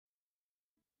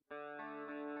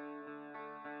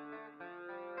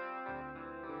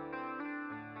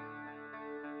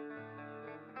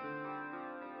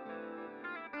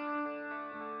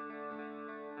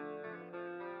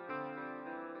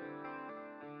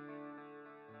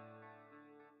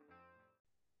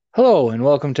Hello, and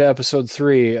welcome to episode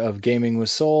 3 of Gaming with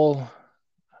Soul,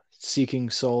 seeking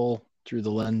soul through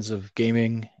the lens of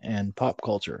gaming and pop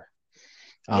culture.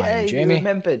 I'm Yay, you Jamie.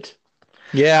 remembered.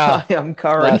 Yeah, Hi, I'm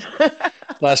Corin. last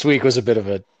last week was a bit of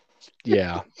a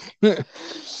yeah. The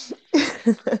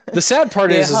sad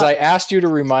part Yeah, is hi. I asked you to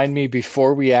remind me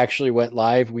before we actually went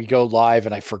live. We go live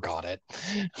and I forgot it.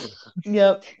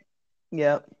 Yep,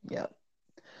 yep.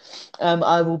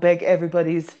 I will beg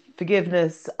everybody's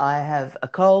forgiveness. I have a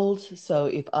cold, so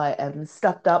if I am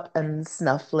stuffed up and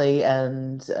snuffly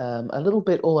and a little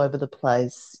bit all over the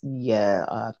place, yeah,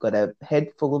 I've got a head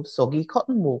full of soggy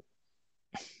cotton wool.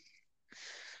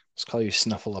 Let's call you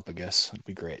Snuffle Up, I guess. That'd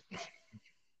be great.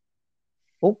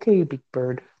 Okay, big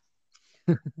bird.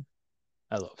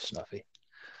 I love Snuffy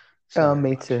so Oh, very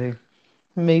me much. too.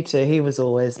 Me too. He was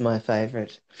always my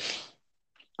favorite.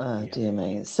 Oh, Yeah. dear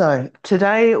me. So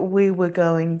today we were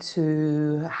going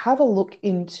to have a look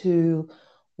into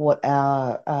what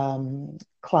our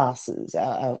classes,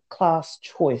 our class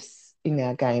choice in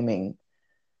our gaming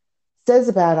says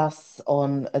about us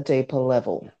on a deeper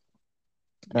level.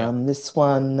 Yeah. This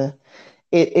one,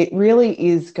 it really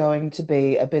is going to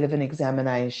be a bit of an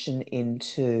examination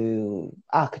into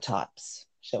archetypes,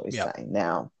 shall we Yeah. say.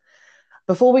 Now,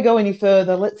 before we go any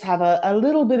further, let's have a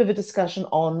little bit of a discussion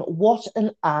on what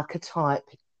an archetype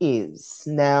is.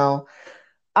 Now,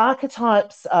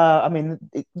 archetypes are, I mean,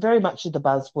 very much the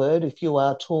buzzword if you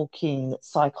are talking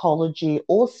psychology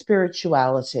or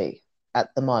spirituality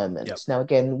at the Yep. moment. Now,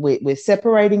 again, we're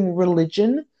separating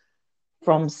religion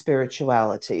from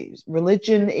spirituality.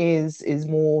 Religion is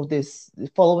more this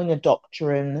following a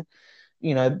doctrine,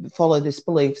 follow this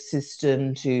belief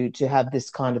system to have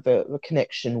this kind of a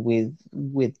connection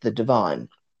with the divine.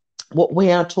 What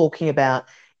we are talking about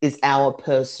is our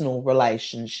personal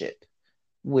relationship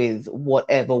with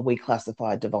whatever we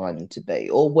classify divine to be,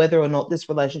 or whether or not this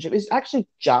relationship is actually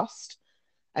just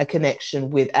a connection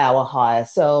with our higher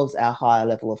selves, our higher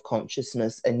level of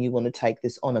consciousness, and you want to take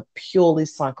this on a purely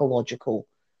psychological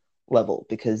level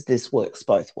because this works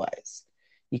both ways.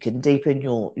 You can deepen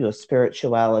your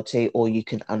spirituality or you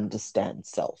can understand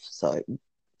self. So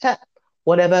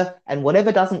whatever, and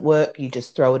whatever doesn't work, you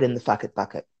just throw it in the fuck it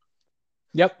bucket.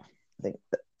 Yep. I think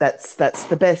that's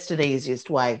the best and easiest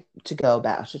way to go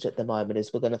about it at the moment.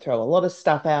 Is we're going to throw a lot of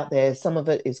stuff out there. Some of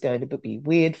it is going to be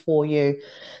weird for you.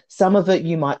 Some of it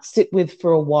you might sit with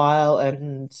for a while,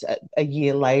 and a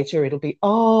year later it'll be,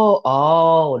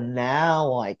 oh,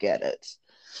 now I get it.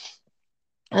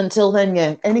 Until then,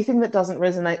 yeah, anything that doesn't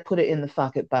resonate, put it in the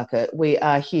fuck it bucket. We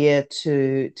are here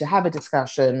to have a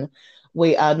discussion.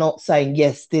 We are not saying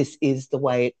yes, this is the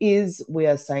way it is. We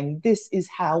are saying this is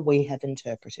how we have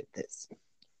interpreted this.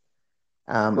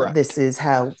 Correct. This is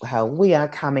how we are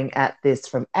coming at this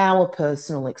from our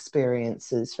personal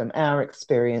experiences, from our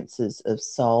experiences of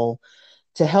soul,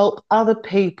 to help other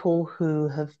people who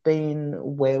have been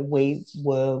where we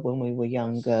were when we were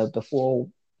younger, before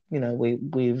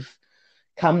we've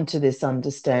come to this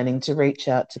understanding, to reach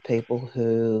out to people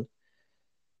who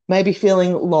may be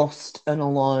feeling lost and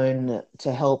alone,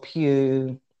 to help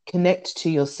you connect to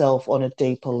yourself on a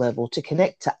deeper level, to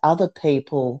connect to other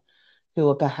people who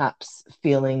are perhaps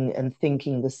feeling and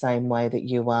thinking the same way that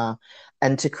you are,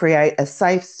 and to create a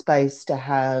safe space to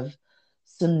have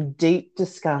some deep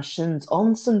discussions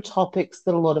on some topics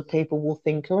that a lot of people will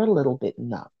think are a little bit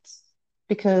nuts.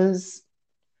 Because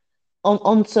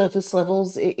on surface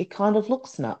levels, it kind of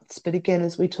looks nuts. But again,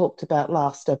 as we talked about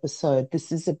last episode,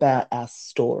 this is about our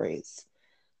stories.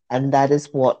 And that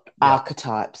is what Yep.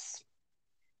 archetypes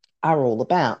are all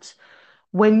about.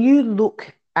 When you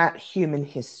look at human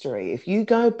history, if you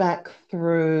go back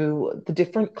through the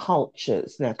different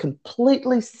cultures, now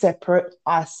completely separate,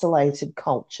 isolated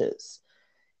cultures,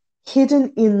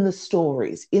 hidden in the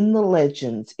stories, in the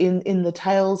legends, in the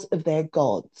tales of their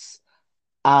gods,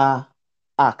 are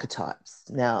archetypes.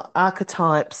 Now,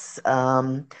 archetypes, I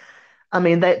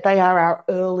mean, they are our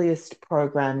earliest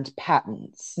programmed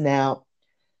patterns. Now,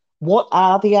 what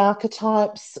are the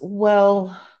archetypes?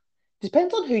 Well,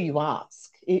 depends on who you ask.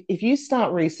 If you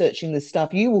start researching this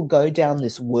stuff, you will go down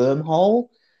this wormhole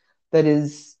that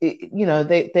is,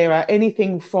 there are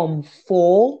anything from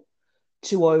four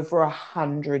to over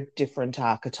 100 different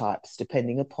archetypes,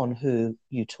 depending upon who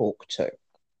you talk to.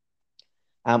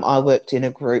 I worked in a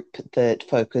group that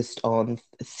focused on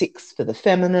six for the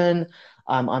feminine.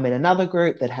 I'm in another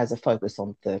group that has a focus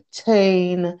on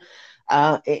 13.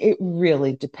 It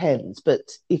really depends.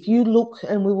 But if you look,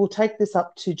 and we will take this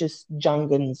up to just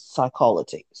Jungian's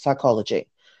psychology,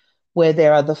 where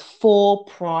there are the four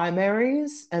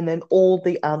primaries, and then all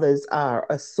the others are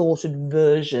assorted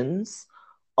versions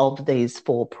of these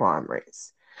four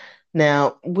primaries.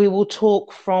 Now, we will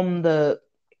talk from the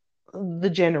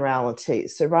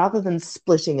generalities. So rather than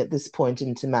splitting at this point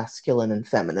into masculine and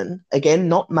feminine, again,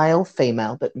 not male,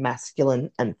 female, but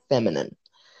masculine and feminine.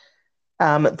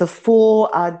 The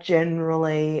four are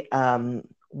generally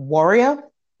warrior.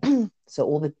 So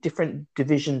all the different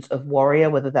divisions of warrior,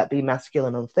 whether that be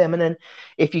masculine or feminine.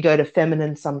 If you go to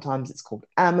feminine, sometimes it's called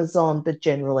Amazon, but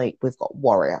generally we've got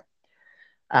warrior.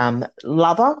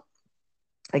 Lover,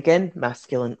 again,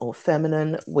 masculine or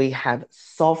feminine. We have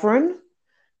sovereign,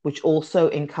 which also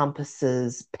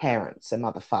encompasses parents, so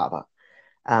mother, father.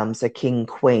 So king,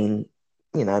 queen,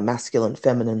 masculine,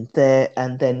 feminine there.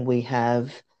 And then we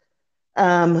have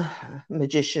um,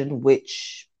 magician,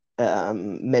 witch,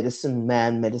 medicine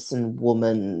man, medicine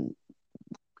woman,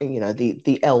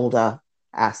 the elder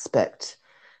aspect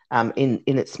in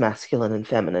its masculine and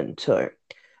feminine too.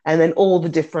 And then all the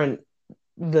different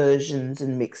versions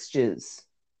and mixtures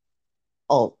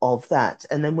of that.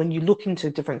 And then when you look into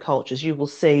different cultures, you will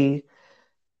see,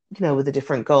 with the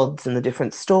different gods and the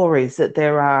different stories, that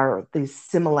there are these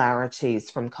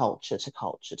similarities from culture to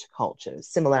culture to culture,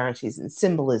 similarities in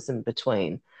symbolism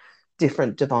between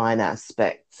different divine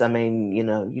aspects. I mean, you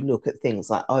look at things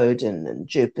like Odin and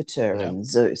Jupiter Yeah. and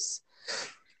Zeus.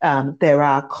 There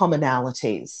are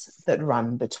commonalities that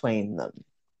run between them.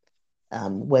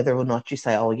 Whether or not you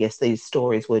say, oh, yes, these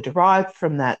stories were derived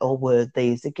from that, or were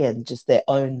these, again, just their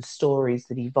own stories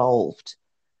that evolved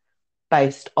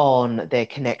based on their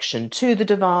connection to the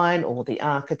divine or the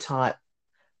archetype,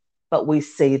 but we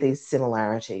see these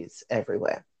similarities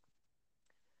everywhere.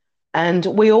 And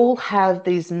we all have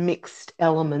these mixed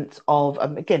elements of,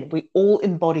 again, we all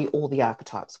embody all the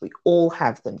archetypes. We all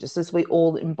have them, just as we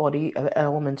all embody an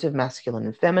element of masculine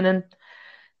and feminine,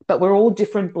 but we're all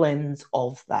different blends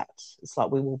of that. It's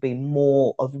like we will be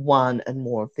more of one and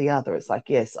more of the other. It's like,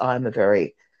 yes, I'm a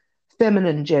very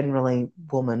feminine, generally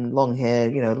woman, long hair,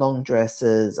 long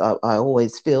dresses. I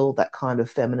always feel that kind of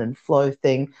feminine flow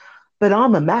thing, but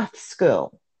I'm a maths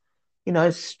girl,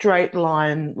 straight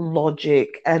line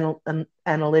logic and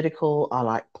analytical. I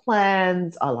like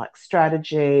plans. I like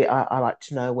strategy. I like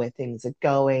to know where things are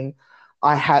going.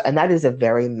 And that is a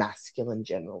very masculine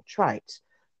general trait.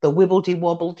 The wibbledy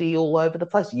wobbledy all over the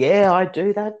place. Yeah, I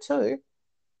do that too.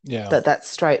 Yeah. But that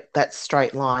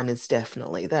straight line is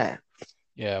definitely there.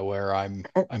 Yeah, where I'm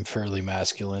And I'm fairly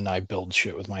masculine. I build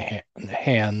shit with my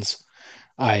hands.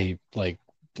 I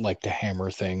like to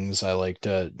hammer things. I like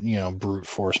to, brute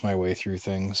force my way through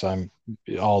things. I'm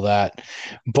all that.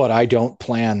 But I don't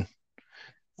plan.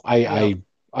 I yeah. I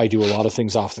I do a lot of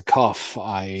things off the cuff.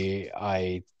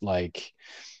 I like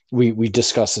we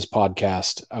discuss this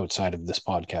podcast outside of this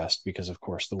podcast because of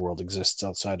course the world exists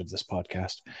outside of this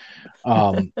podcast.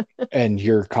 Um, and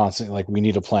you're constantly like, we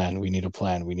need a plan, we need a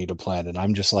plan, we need a plan. And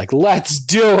I'm just like, let's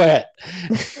do it.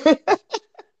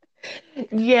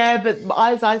 Yeah, but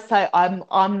as I say,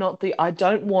 I'm not the I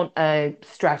don't want a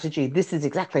strategy. This is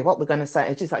exactly what we're going to say.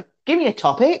 It's just like, give me a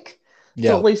topic. So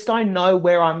Yeah. at least I know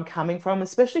where I'm coming from,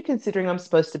 especially considering I'm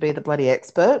supposed to be the bloody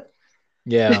expert.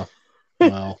 Yeah.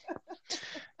 Well,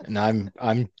 and I'm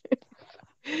You're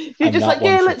I'm just not like,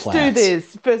 one yeah, for let's do plans.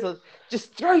 this. First of all,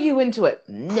 just throw you into it.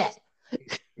 Nah.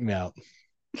 Yeah.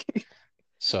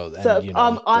 So then, So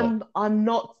I'm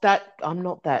not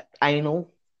that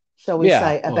anal, shall we yeah.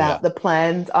 say, Oh yeah. about the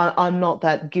plans. I'm not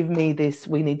that give me this,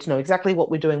 we need to know exactly what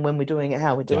we're doing, when we're doing it,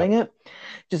 how we're Yeah. doing it.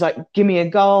 Just like give me a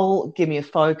goal, give me a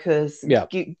focus, Yeah.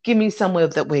 give me somewhere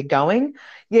that we're going.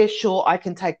 Yeah, sure, I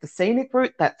can take the scenic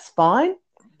route, that's fine.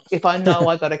 If I know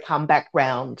I got to come back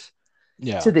round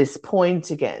Yeah. to this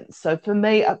point again. So for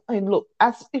me, I mean, look,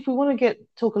 as if we want to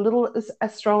talk a little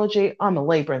astrology, I'm a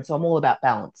Libra, and so I'm all about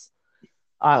balance.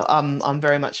 I'm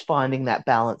very much finding that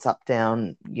balance up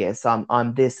down. Yes,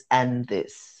 I'm this and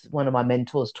this. One of my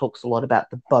mentors talks a lot about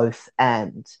the both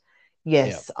and. Yeah.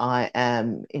 Yes, I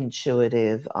am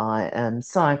intuitive. I am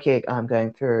psychic. I'm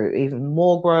going through even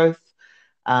more growth.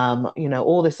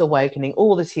 All this awakening,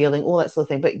 all this healing, all that sort of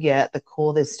thing. But yeah, at the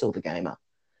core, there's still the gamer.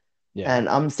 Yeah. And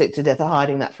I'm sick to death of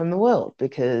hiding that from the world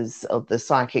because of the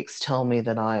psychics tell me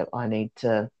that I need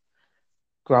to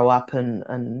grow up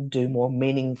and do more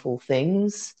meaningful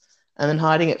things, and then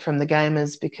hiding it from the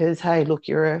gamers because hey, look,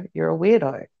 you're a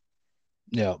weirdo.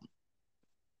 Yeah.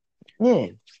 Yeah.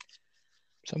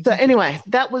 So Something to think anyway,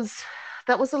 that was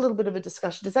a little bit of a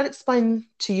discussion. Does that explain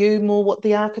to you more what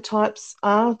the archetypes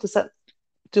are?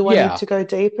 Do I need Yeah. to go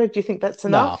deeper? Do you think that's No.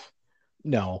 enough?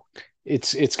 No.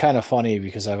 It's kind of funny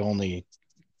because I've only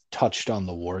touched on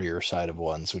the warrior side of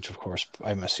ones, which of course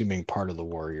I'm assuming part of the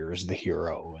warrior is the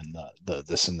hero and the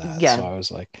this and that. So Yeah. I was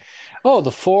like, oh,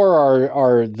 the four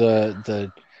are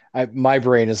my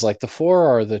brain is like the four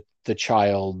are the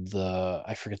child, the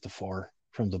I forget the four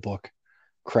from the book.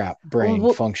 Crap, brain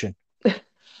Well, function.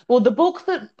 well, the book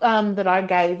that I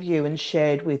gave you and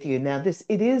shared with you. Now, this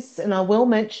it is, and I will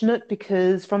mention it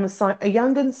because from a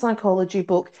Jungian psychology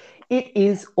book, it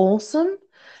is awesome.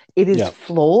 It is Yeah,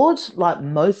 flawed, like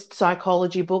most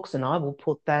psychology books, and I will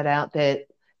put that out there.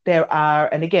 There are,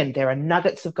 and again, there are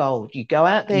nuggets of gold. You go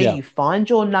out there, yeah, you find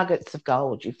your nuggets of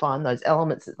gold. You find those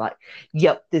elements that's like,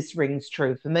 yep, this rings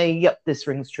true for me. Yep, this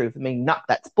rings true for me. No,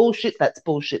 that's bullshit. That's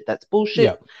bullshit. That's yeah.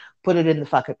 bullshit. Put it in the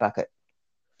fuck it bucket.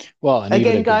 Well, and even a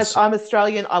Again, good guys, I'm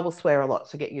Australian. I will swear a lot,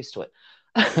 so get used to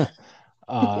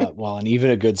well, and even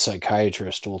a good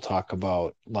psychiatrist will talk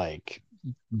about like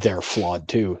they're flawed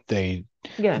too. They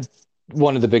Yeah,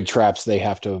 One of the big traps they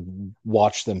have to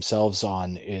watch themselves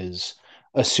on is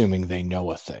assuming they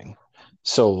know a thing.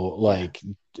 So yeah, like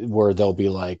where they'll be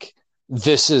like,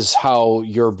 this is how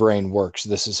your brain works,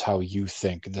 this is how you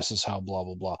think, this is how blah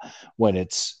blah blah, when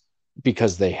it's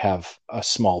because they have a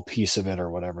small piece of it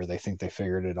or whatever, they think they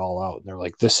figured it all out. They're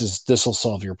like, this will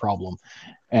solve your problem.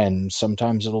 And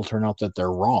sometimes it'll turn out that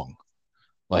they're wrong.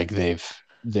 Like they've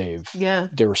yeah,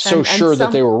 they were so and sure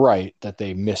that they some, were right that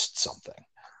they missed something.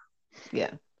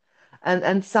 yeah,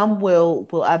 and some will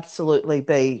absolutely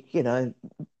be,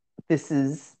 this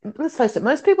is, let's face it,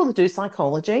 most people that do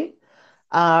psychology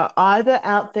are either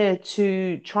out there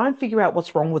to try and figure out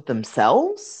what's wrong with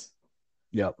themselves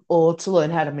Yep. or to learn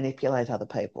how to manipulate other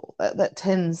people. That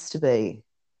tends to be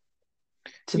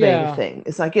the Yeah. thing.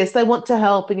 It's like, yes, they want to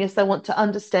help and yes, they want to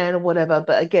understand or whatever.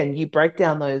 But again, you break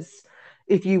down those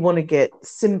if you want to get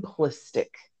simplistic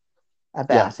Yeah.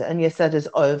 about it. And yes, that is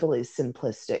overly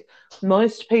simplistic.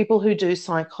 Most people who do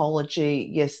psychology,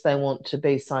 yes, they want to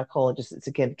be psychologists. It's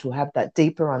again to have that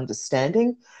deeper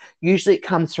understanding. Usually it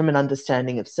comes from an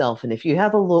understanding of self. And if you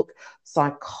have a look,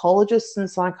 psychologists and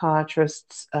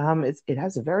psychiatrists, it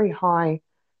has a very high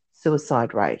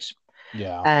suicide rate.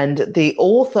 Yeah. And the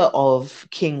author of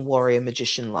King, Warrior,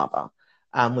 Magician, Lover,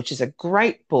 which is a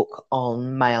great book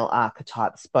on male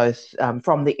archetypes, both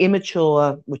from the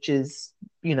immature, which is,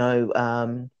 you know,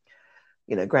 um,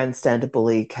 grandstander,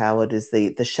 bully, coward is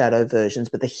the shadow versions,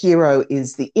 but the hero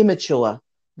is the immature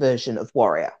version of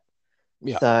warrior.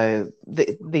 Yeah. So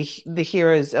the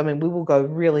heroes, I mean, we will go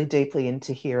really deeply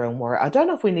into hero and warrior. I don't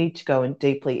know if we need to go in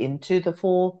deeply into the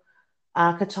four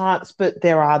archetypes, but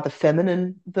there are the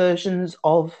feminine versions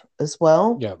of as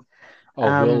well. Yeah. Oh,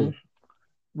 Um,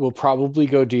 we'll probably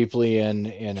go deeply in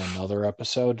another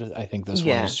episode. I think this one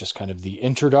yeah. is just kind of the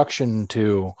introduction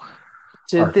to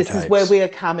So this is where archetypes. we are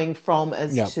coming from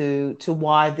as Yep. to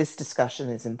why this discussion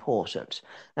is important.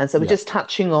 And so we're Yep. just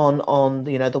touching on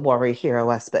the warrior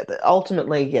hero aspect. But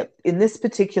ultimately, yeah, in this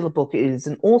particular book, it is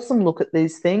an awesome look at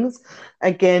these things.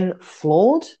 Again,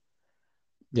 flawed, Yep.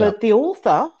 but the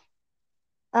author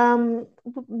um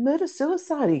murder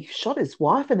suicide. He shot his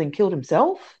wife and then killed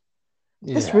himself.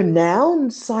 This Yeah.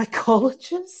 renowned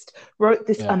psychologist wrote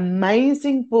this Yeah.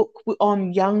 amazing book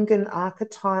on Jungian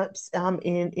archetypes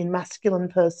in masculine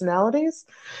personalities.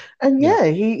 And Yep. yeah,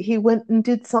 he went and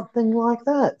did something like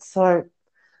that. So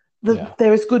Yeah.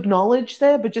 there is good knowledge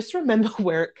there, but just remember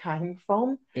where it came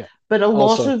from. Yeah. But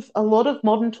Also, a lot of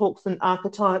modern talks and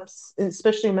archetypes,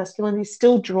 especially masculinity,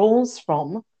 still draws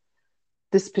from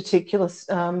this particular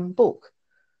book.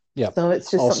 yep. So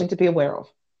it's just Also, something to be aware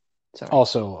of. Sorry.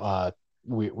 also,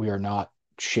 we are not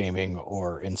shaming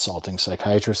or insulting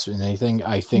psychiatrists in anything.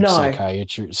 I think No.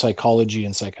 psychology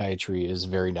and psychiatry is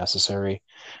very necessary.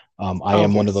 I Oh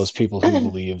am one of those yes. people who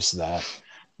believes that,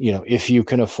 if you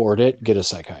can afford it, get a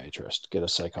psychiatrist, get a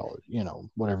psychologist,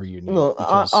 whatever you need, Look,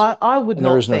 because, I would and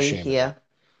there is not no be shame in it. here.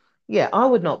 Yeah, I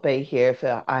would not be here if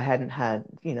I hadn't had,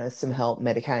 some help,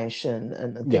 medication,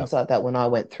 and Yeah. things like that when I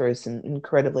went through some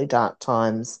incredibly dark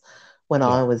times when Yeah.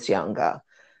 I was younger.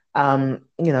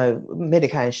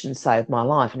 Medication saved my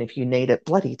life. And if you need it,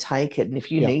 bloody take it. And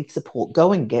if you Yeah. need support,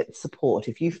 go and get support.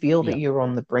 If you feel that Yeah. you're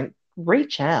on the brink,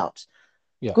 reach out.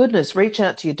 Yeah. Goodness, reach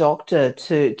out to your doctor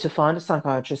to find a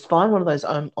psychiatrist, find one of those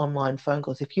online phone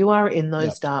calls. If you are in Yeah.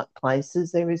 those dark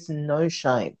places, there is no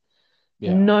shame,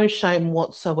 Yeah. no shame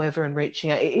whatsoever in reaching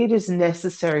out. It is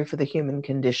necessary for the human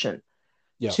condition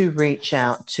Yeah. to reach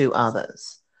out to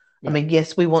others. I Yeah. mean,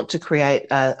 yes, we want to create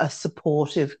a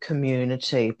supportive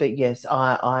community, but yes,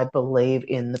 I believe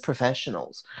in the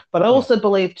professionals. But I Yeah. also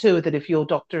believe too that if your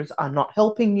doctors are not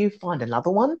helping you, find another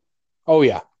one. Oh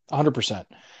yeah. 100%.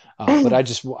 But I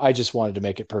just wanted to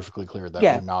make it perfectly clear that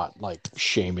we're Yeah. not like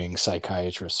shaming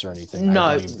psychiatrists or anything. I No,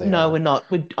 believe they no, are. we're not.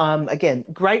 Again,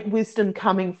 great wisdom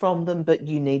coming from them, but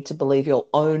you need to believe your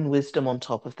own wisdom on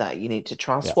top of that. You need to Yeah,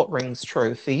 trust what rings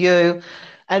true for you,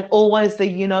 and always the,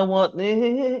 you know what,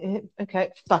 okay,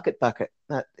 fuck it, bucket.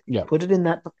 yeah, Put it in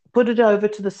that, put it over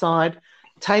to the side,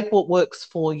 take what works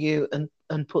for you,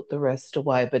 and put the rest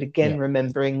away. But again, yeah,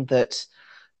 remembering that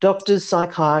doctors,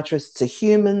 psychiatrists are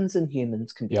humans, and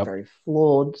humans can be yep, very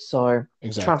flawed. So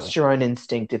exactly. trust your own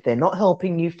instinct. If they're not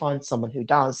helping you, find someone who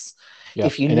does.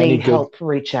 Yep, If you and any need good, help,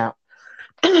 reach out.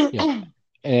 yep,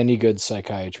 and any good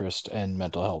psychiatrist and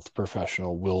mental health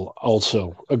professional will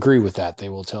also agree with that. They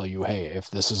will tell you, hey, if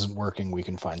this isn't working, we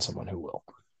can find someone who will.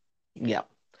 Yeah.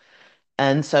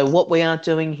 And so, what we are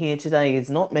doing here today is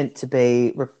not meant to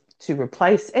be to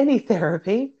replace any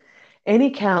therapy,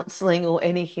 any counseling, or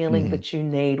any healing Hmm. that you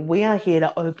need. We are here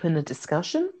to open a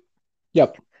discussion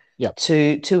Yep, yep,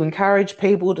 to encourage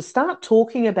people to start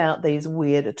talking about these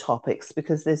weirder topics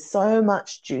because there's so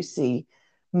much juicy,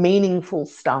 meaningful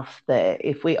stuff there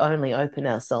if we only open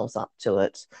ourselves up to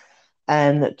it,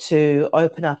 and to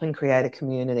open up and create a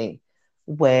community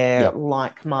where yep,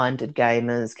 like-minded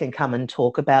gamers can come and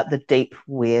talk about the deep,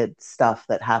 weird stuff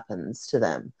that happens to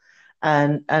them,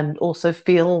 and also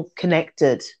feel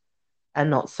connected and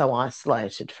not so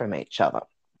isolated from each other.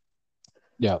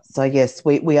 yep, So yes,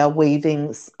 we are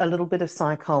weaving a little bit of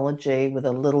psychology with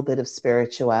a little bit of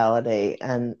spirituality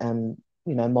and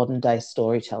modern day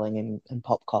storytelling and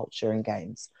pop culture and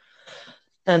games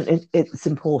and its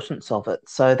importance of it.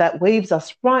 So that weaves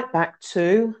us right back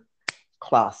to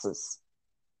classes.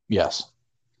 yes.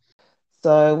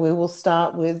 So we will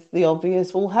start with the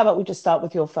obvious. Well, how about we just start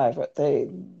with your favorite,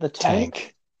 the tank?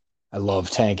 Tank. I love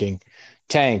tanking.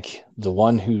 Tank, the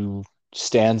one who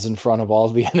stands in front of all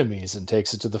the enemies and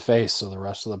takes it to the face so the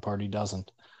rest of the party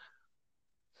doesn't.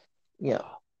 Yeah,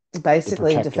 The basically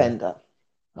protector. defender.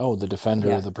 Oh, the defender,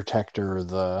 Yeah, the protector,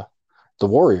 the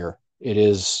warrior. It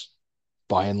is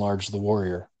by and large the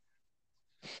warrior.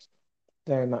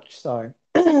 very much so.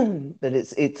 But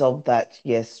it's of that,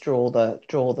 yes, draw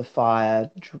the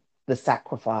fire, the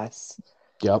sacrifice.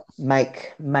 Yep,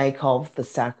 Make of the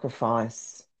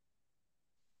sacrifice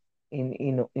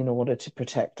in order to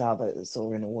protect others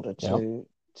or in order yep.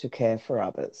 to care for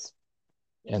others,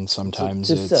 And to sometimes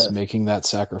to it's serve. making that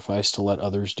sacrifice to let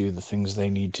others do the things they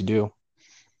need to do.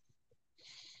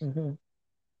 Hmm.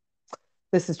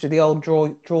 This is to the old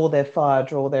draw their fire,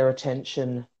 draw their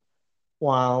attention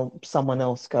while someone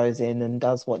else goes in and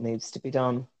does what needs to be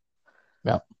done.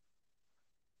 Yep.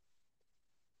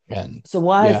 And So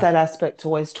why has yeah, that aspect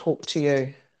always talked to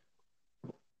you?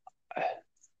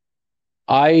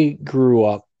 I grew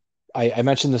up, I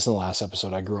mentioned this in the last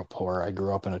episode. I grew up poor. I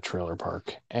grew up in a trailer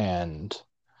park and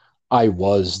I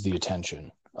was the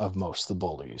attention of most of the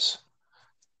bullies.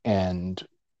 And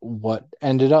what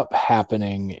ended up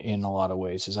happening in a lot of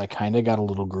ways is I kind of got a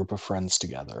little group of friends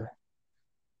together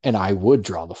and I would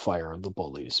draw the fire of the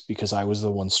bullies because I was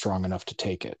the one strong enough to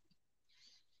take it.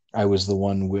 I was the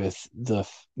one with the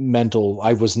mental,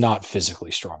 I was not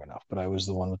physically strong enough, but I was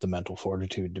the one with the mental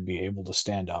fortitude to be able to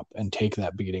stand up and take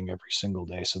that beating every single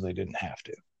day so they didn't have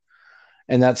to.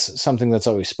 And that's something that's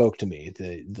always spoke to me,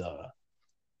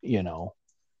 you know,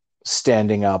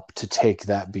 standing up to take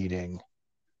that beating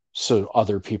so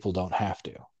other people don't have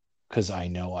to, because I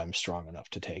know I'm strong enough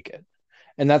to take it.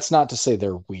 And that's not to say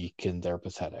they're weak and they're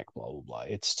pathetic, blah, blah, blah.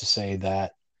 It's to say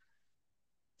that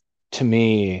to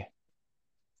me,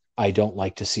 I don't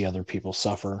like to see other people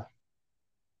suffer.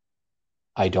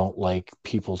 I don't like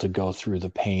people to go through the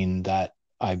pain that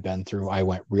I've been through. I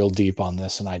went real deep on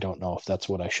this and I don't know if that's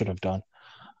what I should have done.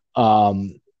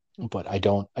 Um, but I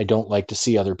don't like to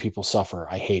see other people suffer.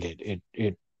 I hate it.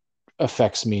 It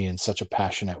affects me in such a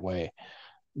passionate way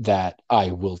that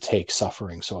I will take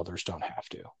suffering so others don't have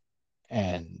to.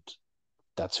 And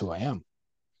that's who I am.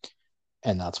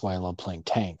 And that's why I love playing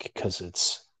tank because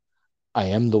it's I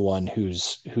am the one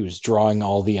who's drawing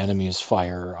all the enemies'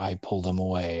 fire. I pull them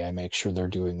away. I make sure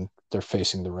they're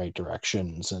facing the right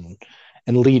directions and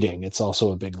leading. It's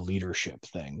also a big leadership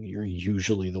thing. You're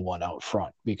usually the one out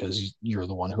front because you're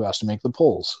the one who has to make the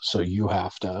pulls. So you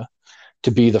have to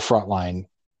be the front line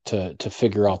to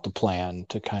figure out the plan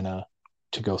to kind of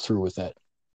to go through with it.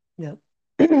 Yeah.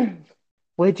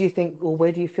 Where do you think, or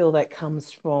where do you feel that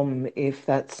comes from if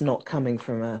that's not coming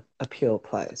from a pure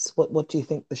place? What do you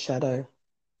think the shadow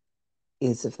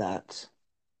is of that?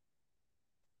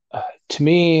 To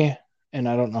me, and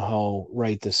I don't know how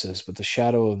right this is, but the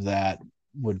shadow of that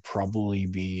would probably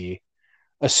be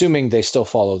assuming they still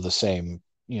follow the same,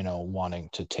 wanting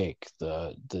to take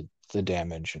the the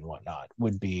damage and whatnot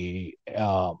would be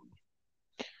how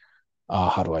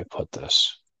do I put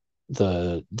this?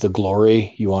 The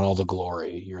glory. You want all the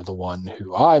glory. You're the one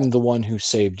who I'm the one who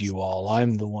saved you all.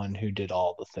 I'm the one who did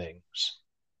all the things.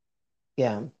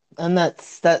 Yeah. And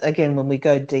that's that again when we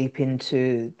go deep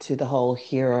into the whole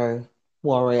hero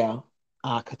warrior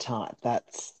archetype.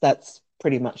 That's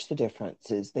pretty much the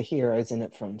difference is the hero's in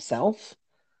it for himself.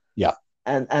 Yeah.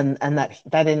 And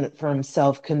that in it for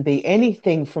himself can be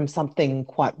anything from something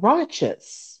quite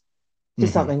righteous to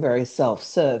Mm-hmm. something very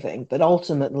self-serving, but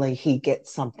ultimately he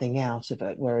gets something out of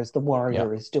it, whereas the Yeah.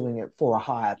 warrior is doing it for a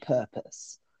higher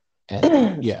purpose,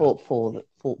 And yeah. for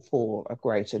a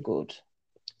greater good,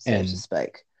 so to And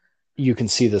speak. you can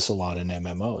see this a lot in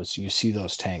MMOs. You see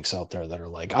those tanks out there that are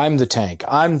like, I'm the tank.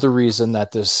 I'm the reason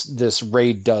that this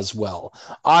raid does well.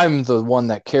 I'm the one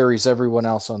that carries everyone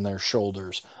else on their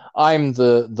shoulders. I'm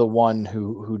the one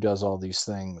who does all these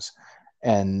things.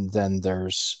 And then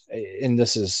there's and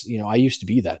this is, I used to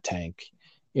be that tank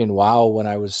in WoW when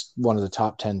I was one of the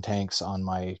top 10 tanks on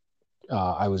my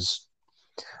I was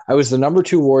the number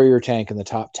 2 warrior tank in the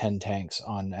top 10 tanks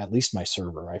on at least my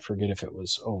server. I forget if it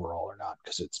was overall or not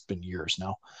because it's been years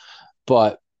now.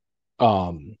 But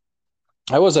um,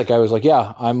 I was like,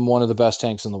 yeah, I'm one of the best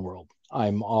tanks in the world.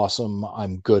 I'm awesome.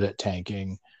 I'm good at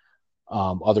tanking.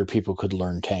 Other people could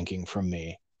learn tanking from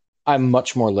me. I'm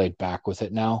much more laid back with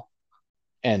it now.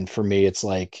 And for me, it's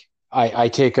like I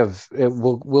take of it,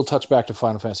 we'll touch back to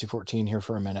Final Fantasy 14 here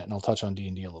for a minute, and I'll touch on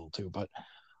D&D a little too. But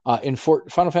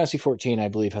Final Fantasy 14, I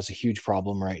believe, has a huge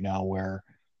problem right now where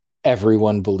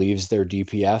everyone believes they're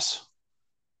DPS.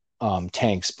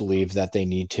 Tanks believe that they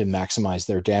need to maximize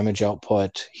their damage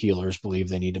output. Healers believe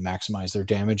they need to maximize their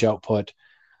damage output.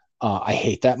 I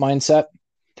hate that mindset.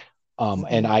 And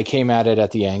Mhm. I came at it at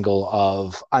the angle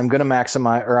of I'm going to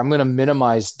maximize or I'm going to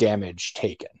minimize damage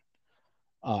taken.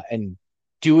 And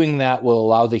doing that will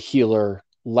allow the healer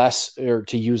less or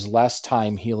to use less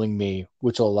time healing me,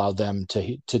 which will allow them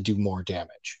to do more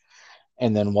damage.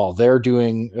 And then while they're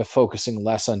doing focusing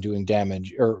less on doing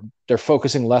damage, or they're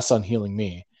focusing less on healing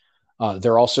me,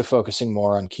 they're also focusing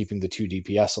more on keeping the 2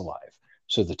 DPS alive.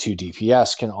 So the 2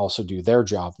 DPS can also do their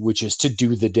job, which is to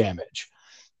do the damage,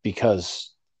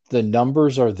 because the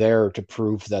numbers are there to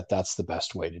prove that that's the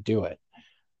best way to do it.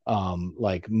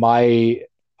 Like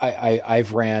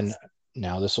I've ran,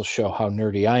 now this will show how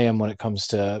nerdy I am when it comes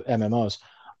to MMOs.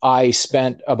 I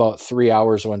spent about 3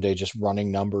 hours one day just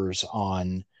running numbers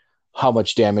on how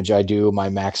much damage I do, my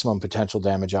maximum potential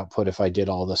damage output if I did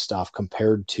all this stuff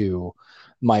compared to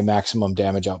my maximum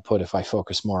damage output if I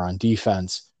focus more on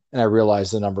defense. And I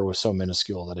realized the number was so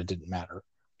minuscule that it didn't matter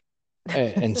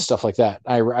and stuff like that.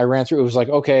 I ran through, it was like,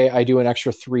 okay, I do an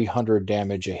extra 300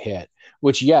 damage a hit,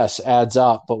 which, yes, adds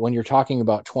up. But when you're talking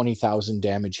about 20,000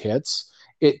 damage hits,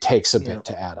 it takes a Yeah. bit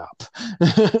to add up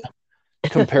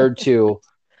compared to,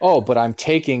 oh, but I'm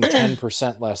taking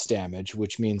 10% less damage,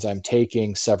 which means I'm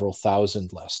taking several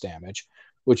thousand less damage,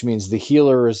 which means the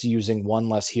healer is using one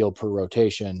less heal per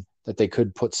rotation that they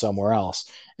could put somewhere else.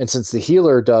 And since the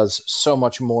healer does so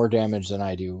much more damage than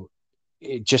I do,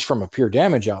 just from a pure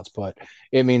damage output,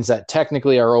 it means that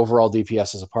technically our overall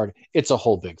DPS is a part. It's a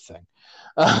whole big thing.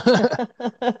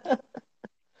 But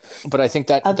I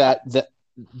think I,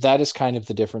 that is kind of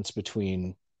the difference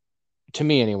between, to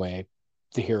me anyway,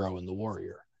 the hero and the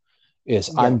warrior.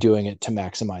 Is I'm yeah. doing it to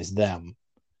maximize them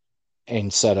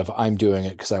instead of I'm doing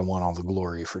it because I want all the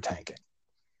glory for tanking.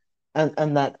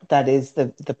 And that is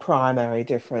the primary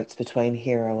difference between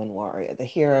hero and warrior. The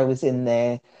hero is in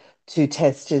there to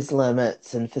test his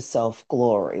limits and for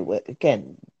self-glory.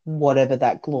 Again, whatever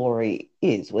that glory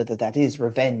is, whether that is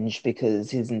revenge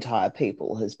because his entire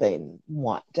people has been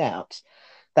wiped out.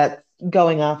 That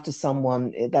going after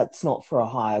someone that's not for a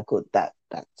higher good.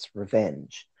 That's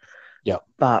revenge. Yeah.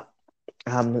 But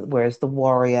whereas the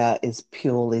warrior is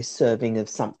purely serving of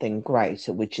something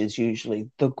greater, which is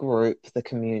usually the group, the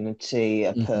community,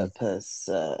 a Mm-hmm. purpose,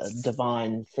 a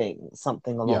divine thing,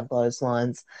 something Yeah. along those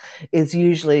lines, is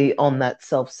usually on that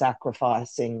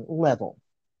self-sacrificing level.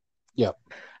 Yeah.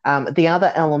 The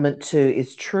other element too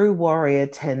is true warrior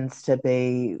tends to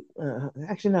be,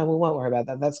 actually, no, we won't worry about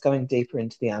that. That's going deeper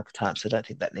into the archetypes. I don't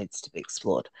think that needs to be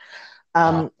explored.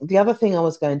 Uh, The other thing I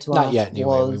was going to Not ask yet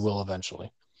anyway. We was, will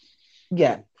eventually.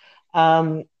 yeah,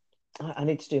 um, I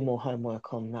need to do more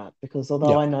homework on that because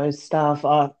although Yeah. I know stuff,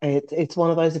 it's one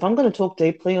of those, if I'm going to talk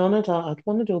deeply on it, I'd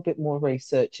want to do a bit more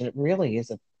research, and it really is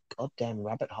a goddamn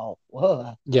rabbit hole.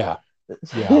 Whoa. Yeah.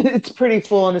 Yeah. It's pretty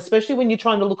full on, especially when you're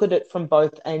trying to look at it from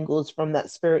both angles, from that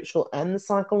spiritual and the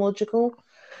psychological,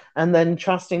 and then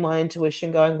trusting my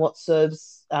intuition, going, what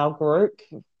serves our group?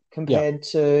 Yeah. compared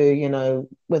to,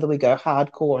 whether we go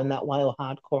hardcore in that way or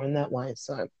hardcore in that way.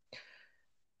 So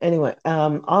anyway,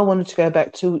 I wanted to go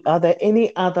back to, are there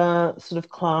any other sort of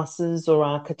classes or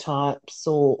archetypes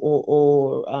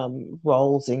or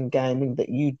roles in gaming that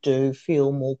you do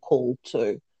feel more called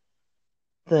to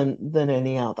than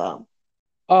any other?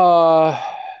 Uh,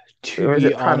 to Or is be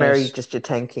it primarily honest, just your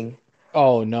tanking?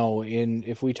 oh no,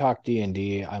 if we talk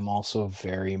D&D, I'm also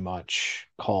very much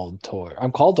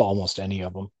I'm called to almost any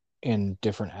of them in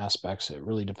different aspects. It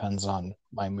really depends on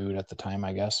my mood at the time,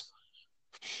 I guess.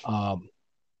 Um,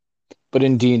 but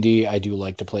in D&D, I do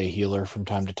like to play a healer from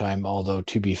time to time, although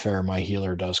to be fair, my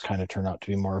healer does kind of turn out to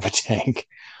be more of a tank.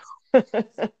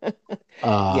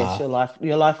 Yes, Uh, your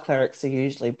life clerics are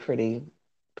usually pretty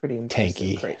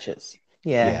impressive tanky. creatures.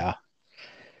 Yeah. Yeah.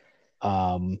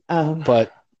 Um, Um,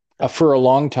 but for a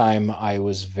long time, I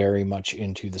was very much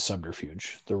into the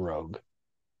subterfuge, the rogue.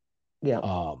 yeah,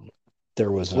 Um,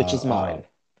 there was which is mine.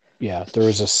 there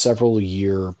was a several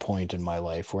year point in my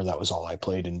life where that was all I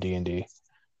played in D&D.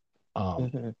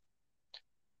 Um, Hmm.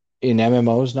 in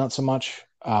MMOs, not so much,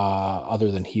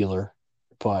 other than healer,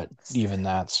 but even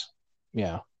that's,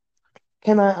 yeah.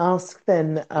 Can I ask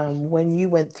then, when you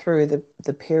went through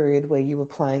the period where you were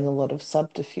playing a lot of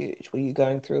subterfuge, were you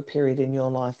going through a period in your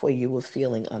life where you were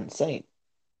feeling unseen?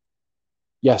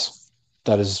 Yes,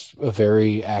 that is a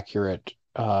very accurate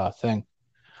thing.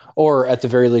 Or at the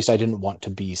very least, I didn't want to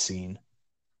be seen.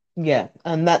 Yeah,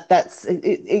 and that's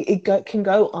can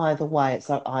go either way. It's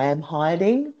like I am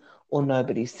hiding or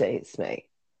nobody sees me.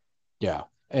 Yeah.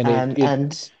 And it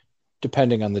And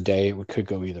depending on the day, it could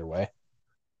go either way.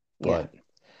 yeah. But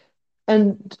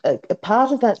And a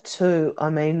part of that too, I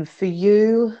mean, for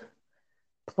you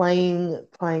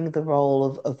playing the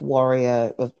role of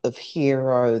warrior, of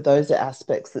hero, those are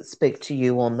aspects that speak to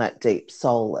you on that deep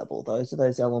soul level. Those are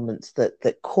those elements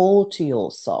that call to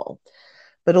your soul.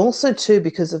 But also too,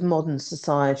 because of modern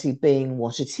society being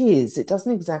what it is, it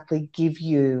doesn't exactly give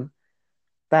you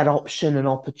that option and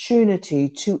opportunity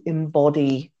to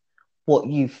embody what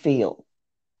you feel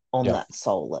on yeah, that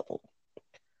soul level.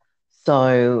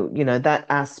 So, that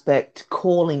aspect,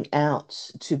 calling out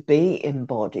to be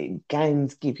embodied,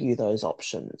 games give you those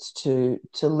options to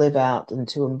live out and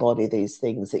to embody these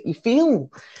things that you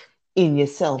feel in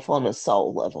yourself on a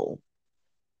soul level.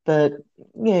 But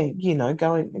yeah,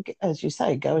 going, as you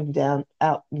say, going down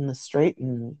out in the street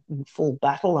in full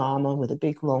battle armor with a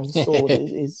big long sword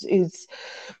is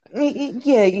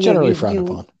yeah, generally frowned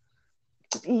upon.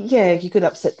 yeah, you could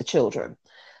upset the children.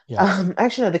 Yeah,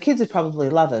 Actually, no, the kids would probably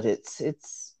love it.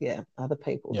 It's yeah, other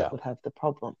people that yeah, would have the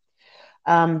problem.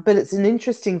 But it's an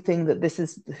interesting thing that this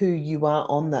is who you are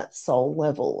on that soul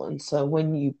level, and so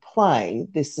when you play,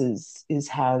 this is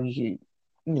how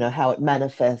how it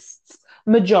manifests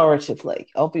majoritively.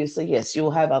 Obviously, yes,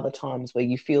 you'll have other times where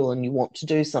you feel and you want to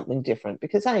do something different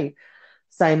because hey,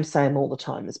 same all the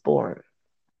time is boring.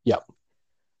 yeah,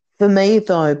 For me,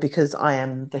 though, because I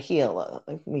am the healer,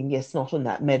 I mean, yes, not in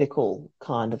that medical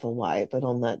kind of a way, but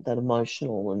on that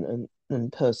emotional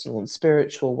and personal and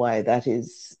spiritual way, that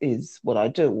is what I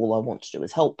do. All I want to do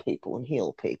is help people and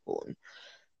heal people and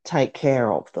take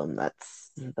care of them.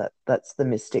 That's the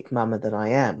mystic mama that I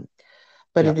am.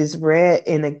 But yeah, it is rare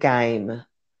in a game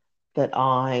that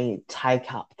I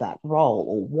take up that role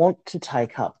or want to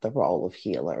take up the role of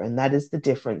healer. And that is the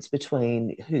difference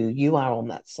between who you are on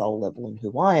that soul level and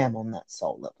who I am on that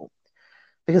soul level.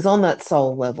 Because on that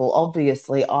soul level,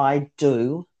 obviously, I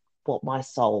do what my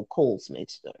soul calls me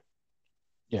to do.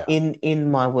 yeah, In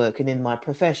my work and in my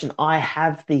profession, I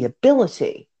have the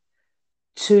ability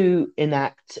to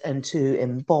enact and to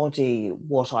embody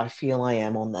what I feel I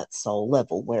am on that soul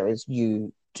level, whereas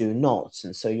you do not.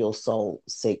 And so your soul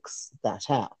seeks that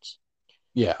out.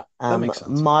 yeah. That Um, makes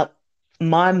sense. my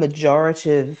my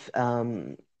majorative,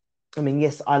 I mean,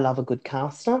 yes, I love a good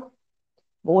caster.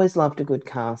 I've always loved a good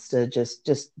caster, just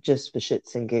for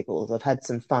shits and giggles. I've had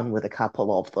some fun with a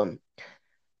couple of them.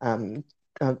 Um,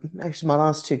 Actually, my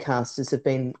last two casters have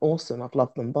been awesome. I've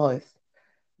loved them both.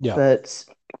 Yeah, But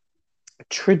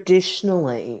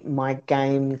traditionally, my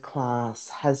game class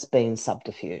has been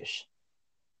subterfuge.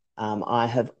 I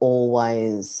have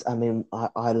always, I mean,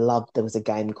 I loved, there was a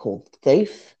game called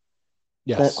Thief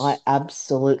that I yes,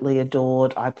 absolutely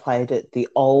adored. I played it the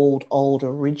old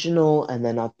original, and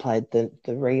then I played the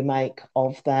remake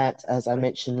of that. As I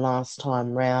mentioned last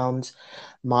time round,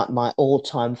 my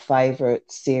all-time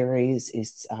favorite series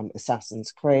is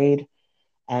Assassin's Creed.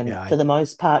 And yeah, for the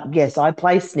most part, yes, I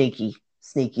play sneaky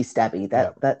stabby.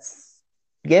 yeah, That's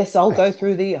yes, I'll I, go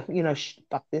through the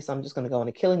fuck this. I'm just going to go on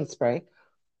a killing spree.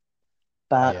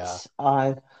 I, But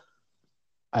I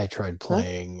I tried Huh?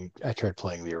 playing. I tried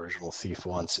playing the original Thief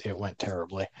once. It went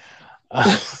terribly.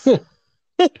 I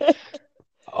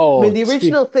mean, Oh, the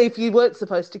original Thief, you weren't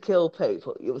supposed to kill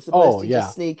people. You were supposed oh to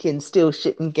just yeah. sneak in, steal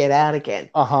shit, and get out again.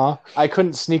 Uh-huh. I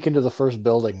couldn't sneak into the first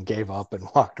building, gave up and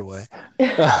walked away.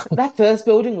 That first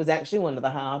building was actually one of the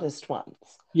hardest ones.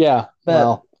 Yeah, But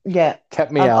well, yeah,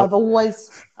 kept me I've out. I've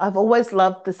always I've always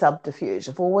loved the subterfuge.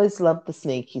 I've always loved the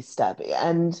sneaky stabby.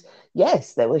 And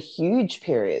yes, there were huge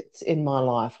periods in my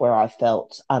life where I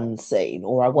felt unseen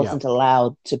or I Yeah, wasn't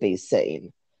allowed to be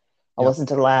seen. I yeah,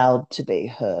 wasn't allowed to be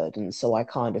heard. And so I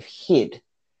kind of hid.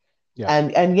 yeah,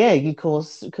 And yeah,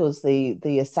 because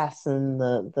the assassin,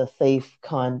 the thief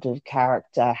kind of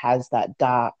character has that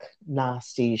dark,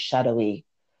 nasty, shadowy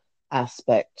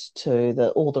aspect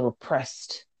to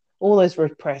all those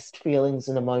repressed feelings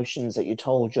and emotions that you're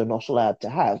told you're not allowed to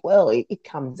have. Well, it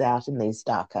comes out in these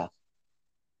darker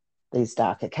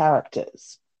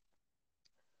characters.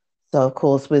 So of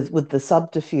course, with the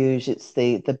subterfuge, it's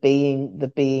the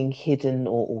being hidden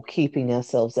or keeping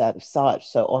ourselves out of sight.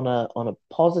 So on a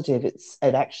positive, it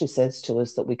actually says to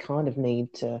us that we kind of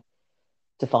need to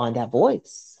find our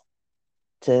voice,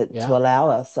 to yeah. allow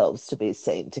ourselves to be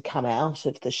seen, to come out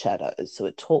of the shadows. So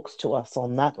it talks to us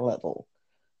on that level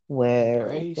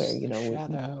where Embrace you the know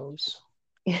shadows.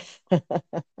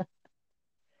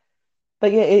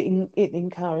 but yeah, it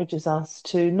encourages us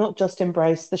to not just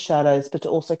embrace the shadows, but to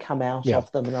also come out Yeah,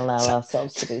 of them and allow so,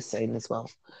 ourselves to be seen as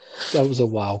well. that was a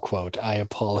wow quote. I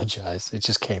apologize. It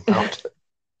just came out.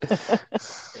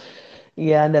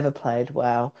 Yeah, I never played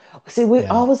WoW. See, I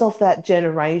Yeah, was of that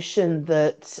generation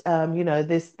that,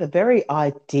 the very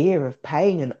idea of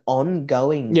paying an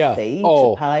ongoing yeah. fee to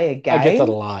Oh, play a I get that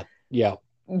a game, lot. Yeah,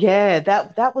 yeah,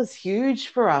 that was huge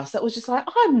for us. That was just like,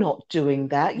 I'm not doing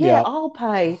that. Yeah, yeah, I'll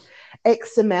pay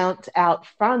X amount out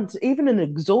front, even an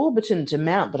exorbitant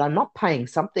amount, but I'm not paying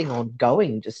something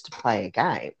ongoing just to play a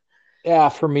game. yeah.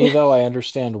 For me though, I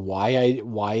understand why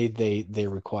they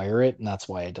require it, and that's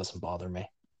why it doesn't bother me.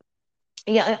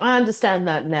 Yeah, I understand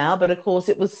that now, but of course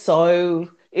it was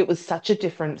such a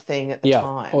different thing at the Yeah.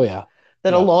 Oh time yeah.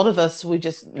 that a Yeah. lot of us we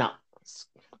just no,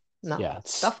 Yeah,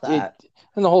 it's stuff it, that.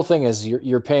 and the whole thing is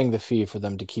you're paying the fee for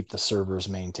them to keep the servers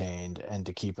maintained and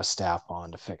to keep a staff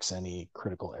on to fix any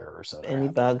critical errors that are Any happening.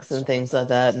 bugs and So things like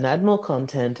that, and add more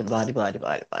content and blah blah blah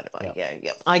blah blah blah. yeah, Yeah,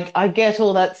 yeah. I get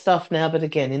all that stuff now, but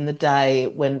again, in the day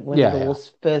when it yeah, all yeah,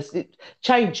 first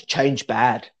change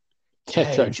bad, yeah.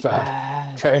 Change change bad,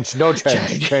 bad, change no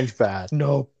change, change change bad.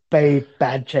 no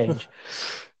bad change.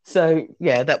 So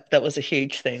yeah, that was a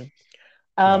huge thing.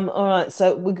 Yep. All right,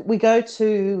 so we go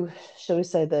to, shall we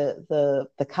say, the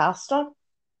caster?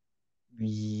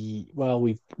 Well,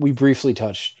 we briefly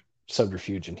touched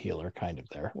subterfuge and healer kind of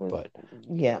there, Well, but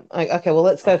yeah. Okay, well,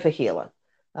 let's go um, for healer.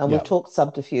 We've yeah. talked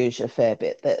subterfuge a fair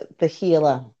bit, the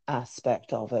healer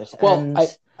aspect of it. Well,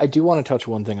 And I do want to touch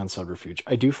one thing on subterfuge.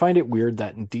 I do find it weird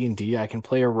that in D&D I can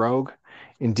play a rogue.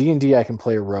 In D&D I can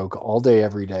play a rogue all day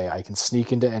every day. I can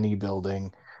sneak into any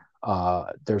building.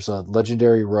 There's a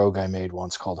legendary rogue I made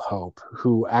once called Hope,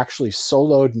 who actually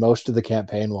soloed most of the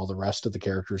campaign while the rest of the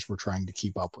characters were trying to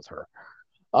keep up with her.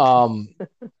 Um,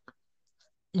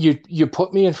 you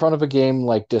put me in front of a game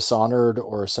like Dishonored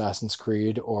or Assassin's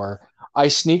Creed, or I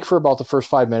sneak for about the first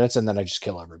 5 minutes and then I just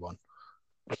kill everyone.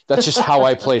 That's just how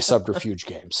I play subterfuge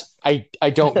games. I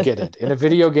don't get it. In a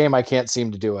video game, I can't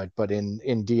seem to do it, but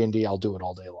in D&D, I'll do it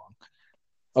all day long.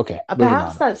 Okay, moving perhaps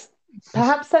on.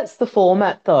 that's the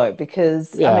format though,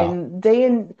 because I Yeah, mean,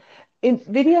 in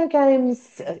video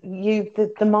games,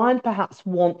 the mind perhaps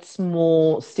wants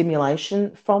more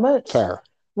stimulation from it, fair,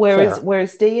 whereas fair.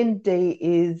 whereas D&D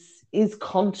is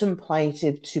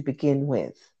contemplative to begin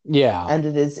with. Yeah, And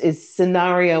it is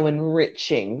scenario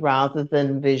enriching rather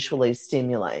than visually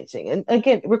stimulating. And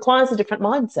again, it requires a different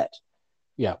mindset,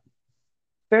 yeah,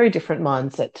 very different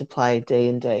mindset to play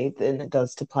D&D than it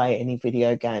does to play any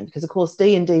video game. Because of course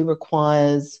D&D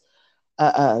requires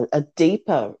a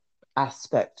deeper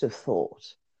aspect of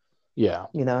thought. yeah.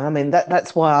 I mean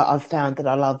that's why I've found that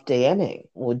I love DMing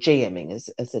or GMing as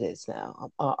it is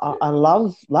now. I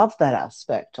love that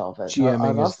aspect of it. I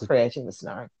GMing is love the creating the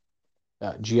scenario.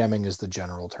 GMing is the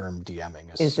general term.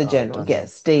 DMing Is is the general,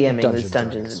 yes. DMing is Dungeon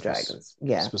Dungeons Dragons and Dragons.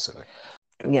 Yeah. specific.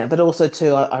 Yeah, but also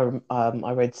too,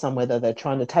 I read somewhere that they're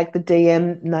trying to take the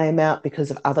DM name out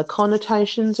because of other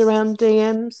connotations around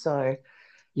DM. So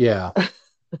Yeah,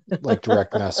 like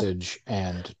direct message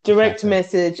and direct defective.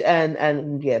 message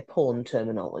and yeah, porn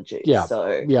terminology. Yeah,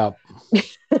 So yeah.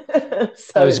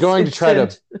 I so was it's going to it's try to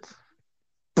turned.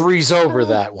 breeze over Uh,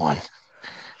 that one.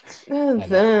 I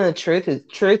know. the truth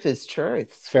is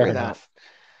truth. Fair Screw that. enough.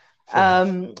 Fair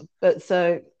enough. But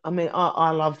so I mean,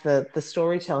 I love the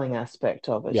storytelling aspect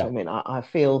of it. I Yeah, mean, I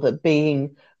feel that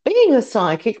being a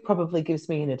psychic probably gives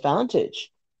me an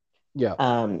advantage. yeah,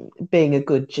 Being a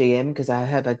good GM because I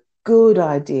have a good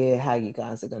idea how you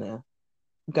guys are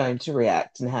going to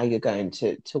react and how you're going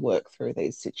to work through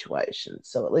these situations.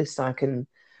 So at least I can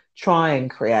try and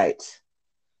create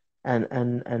and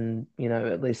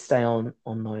at least stay on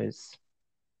those,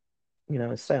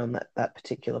 stay on that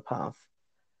particular path.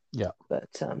 yeah,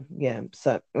 But yeah,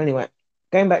 so anyway,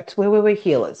 going back to where we were,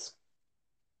 healers.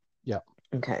 yeah,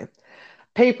 Okay.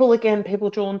 People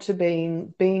drawn to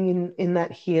being in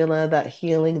that healer, that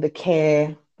healing, the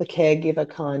caregiver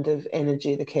kind of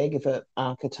energy, the caregiver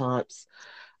archetypes.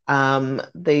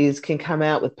 These can come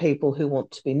out with people who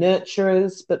want to be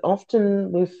nurturers, but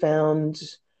often we've found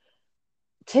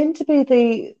tend to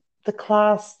be the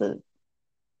class that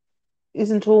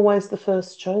isn't always the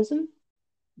first chosen.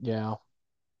 yeah.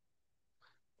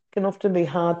 Can often be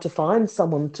hard to find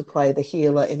someone to play the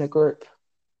healer in a group.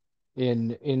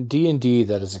 In D&D,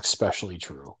 that is especially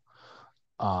true.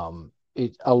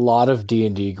 A lot of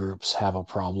D&D groups have a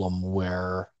problem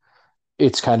where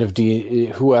it's kind of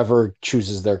whoever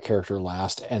chooses their character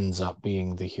last ends up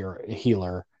being the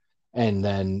healer, and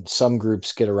then some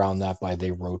groups get around that by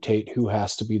they rotate who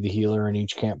has to be the healer in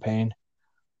each campaign.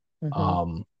 Hmm.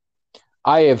 Um,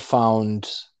 I have found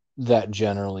that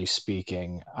generally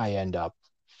speaking, I end up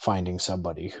finding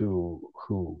somebody who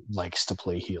likes to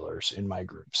play healers in my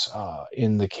groups.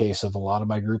 In the case of a lot of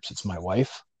my groups, it's my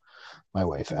wife. My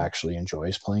wife actually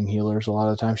enjoys playing healers a lot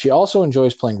of the time. She also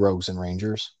enjoys playing rogues and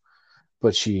rangers,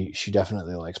 but she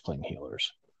definitely likes playing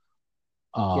healers.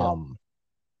 Yeah. Um,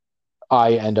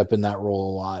 I end up in that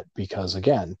role a lot because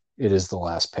again, it is the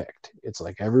last picked. It's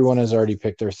like everyone has already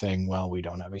picked their thing. Well, we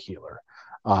don't have a healer.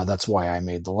 That's why I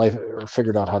made the life or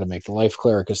figured out how to make the life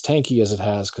cleric as tanky as it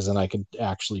has, because then I could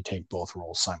actually take both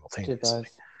roles Do simultaneously.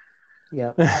 both.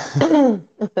 Yeah.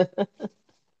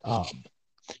 um,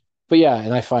 but yeah,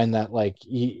 and I find that like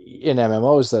in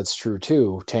MMOs, that's true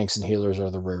too. Tanks and healers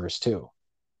are the rarest too,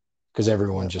 because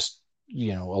everyone Yeah. just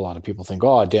a lot of people think,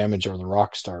 oh, damage are the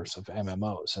rock stars of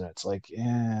MMOs, and it's like,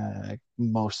 yeah,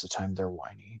 most of the time they're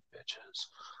whiny bitches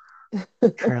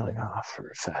trailing off for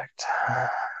effect.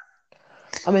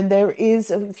 I mean, there is,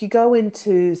 if you go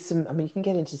into some, I mean, you can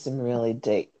get into some really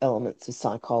deep elements of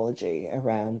psychology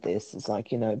around this. It's like,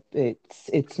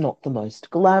 it's not the most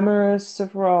glamorous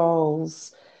of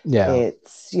roles. Yeah,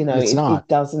 It's, it's it not.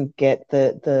 doesn't get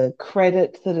the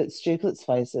credit that it's due. Let's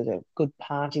face it, a good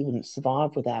party wouldn't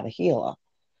survive without a healer.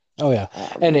 Oh yeah,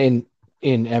 and Um,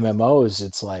 in MMOs,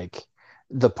 it's like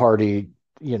the party.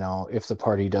 If the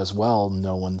party does well,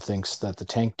 no one thinks that the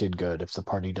tank did good. If the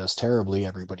party does terribly,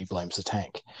 everybody blames the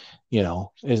tank.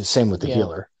 It's the same with the yeah,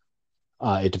 healer.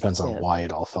 It depends on yeah. why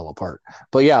it all fell apart.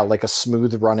 But yeah, like a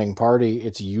smooth running party,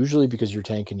 it's usually because your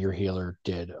tank and your healer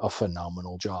did a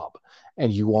phenomenal job,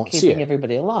 and you won't see Keeping it.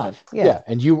 everybody alive. Yeah. Yeah,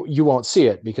 and you won't see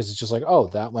it because it's just like, oh,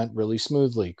 that went really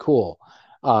smoothly, cool.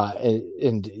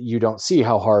 And you don't see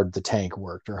how hard the tank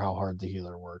worked or how hard the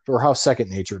healer worked or how second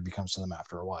nature it becomes to them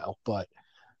after a while. But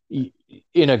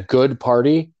in a good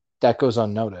party, that goes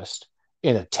unnoticed.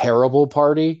 In a terrible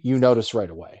party, you notice right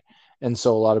away. And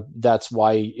so that's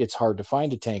why it's hard to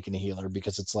find a tank and a healer,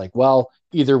 because it's like, well,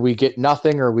 either we get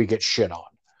nothing or we get shit on.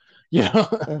 You know?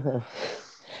 Uh-huh.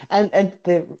 And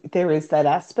there is that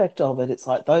aspect of it. It's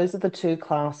like those are the two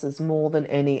classes more than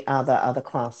any other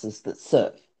classes that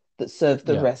serve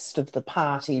the Yeah. rest of the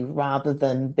party rather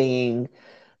than being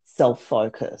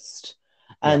self-focused.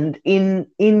 Yeah. And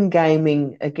in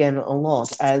gaming, again, a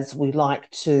lot, as we like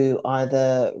to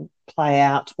either play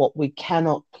out what we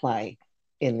cannot play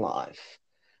in life,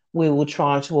 we will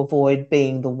try to avoid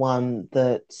being the one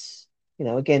that,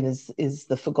 again, is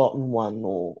the forgotten one,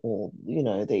 or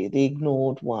the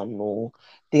ignored one, or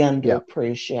the Yeah.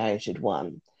 underappreciated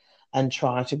one, and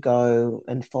try to go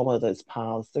and follow those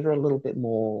paths that are a little bit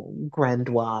more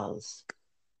grandoise,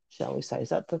 shall we say. Is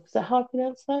that how I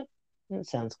pronounce that? It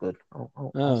sounds good. I'll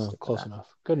Oh, stick close with enough.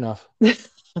 Good enough.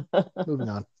 that. Moving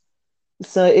on.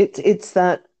 So it's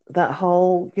that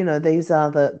whole, these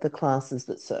are the classes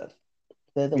that serve.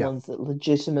 They're the Yeah. ones that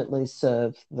legitimately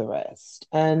serve the rest.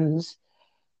 And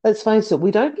let's face it,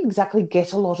 we don't exactly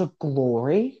get a lot of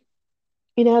glory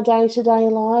in our day-to-day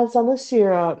lives unless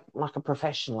you're like a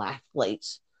professional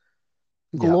athlete.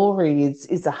 Yeah. Glory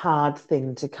is a hard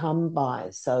thing to come by.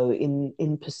 So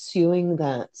in pursuing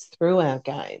that through our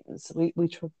games,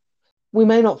 we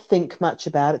may not think much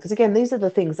about it because again, these are the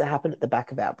things that happen at the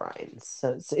back of our brains.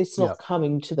 So it's Yeah. not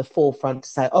coming to the forefront to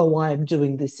say, "Oh, I am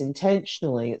doing this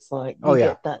intentionally." It's like Oh you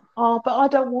yeah. get that, "Oh, but I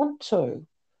don't want to.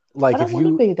 I Like don't if want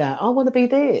to you be that. I want to be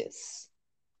this."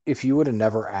 if you would have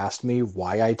never asked me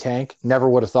why I tank, never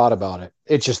would have thought about it.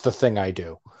 It's just the thing I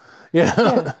do. You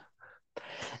know? Yeah.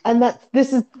 And that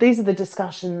these are the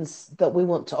discussions that we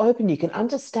want to open. You can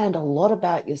understand a lot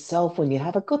about yourself when you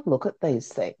have a good look at these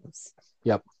things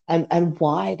Yep. and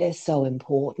why they're so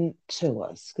important to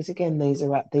us. Because again, these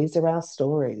are our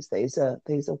stories. These are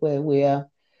where we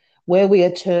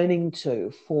are turning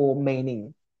to for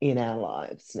meaning in our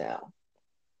lives now.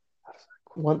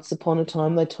 Once upon a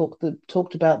time, they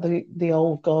talked about the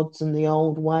old gods and the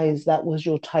old ways. That was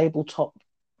your tabletop,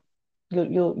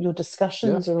 your Yeah.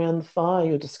 discussions around the fire,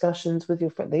 your discussions with your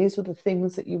friend. These were the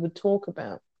things that you would talk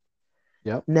about.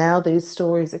 Yep. Now these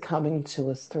stories are coming to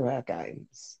us through our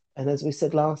games. And as we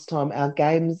said last time, our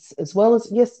games, as well as,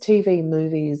 yes, TV,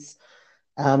 movies,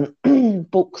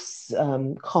 books,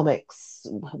 comics,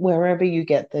 wherever you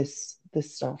get this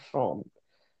stuff from.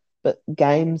 But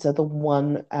games are the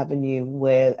one avenue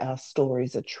where our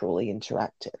stories are truly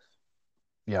interactive.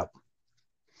 Yep.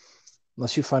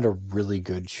 Unless you find a really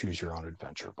good choose your own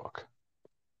adventure book.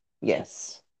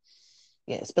 Yes,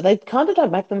 yes, but they kind of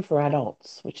don't make them for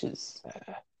adults, which is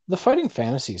The fighting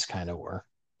fantasies kind of were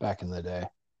back in the day,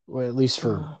 well, at least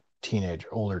for uh,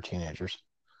 older teenagers.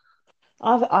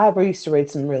 I used to read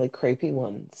some really creepy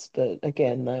ones, but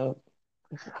again, they were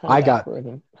kind of I got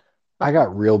backroom. I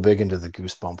got real big into the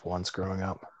Goosebump ones growing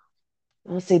up.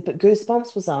 I see, but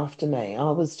Goosebumps was after me.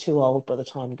 I was too old by the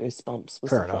time Goosebumps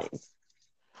was a Fair enough. thing.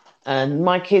 And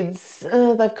my kids,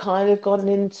 they've kind of gotten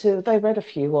into, they read a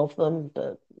few of them,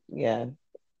 but yeah,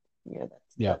 yeah,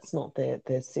 Yeah. that's not their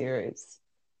series.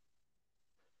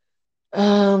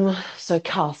 So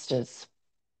casters.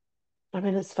 I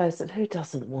mean, let's face it, who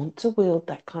doesn't want to wield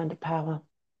that kind of power?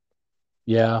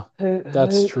 Yeah, Who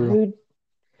that's who true. who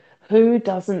who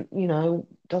doesn't,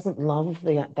 doesn't love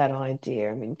that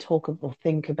idea? I mean, talk or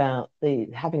think about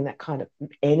the having that kind of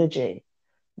energy,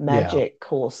 Yeah. magic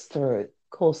course through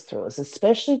us,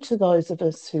 especially to those of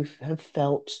us who have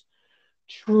felt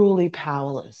truly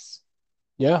powerless,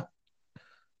 Yeah.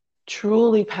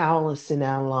 truly powerless in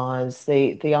our lives.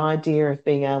 The idea of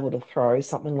being able to throw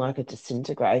something like a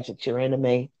disintegrate at your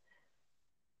enemy,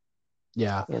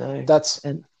 Yeah. you know, That's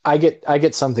and I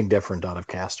get something different out of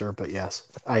Caster, but yes,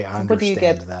 I what do you understand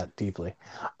get? that deeply.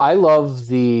 I love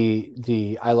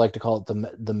the I like to call it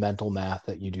the mental math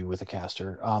that you do with a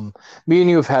caster. Me and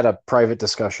you have had a private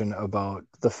discussion about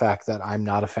the fact that I'm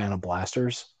not a fan of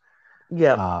blasters.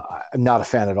 Yep. I'm not a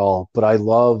fan at all, but I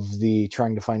love the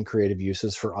trying to find creative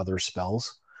uses for other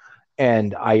spells.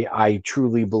 And I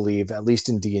truly believe, at least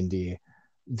in D&D,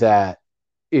 that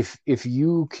if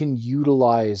you can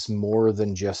utilize more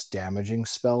than just damaging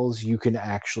spells, you can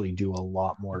actually do a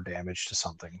lot more damage to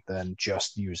something than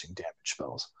just using damage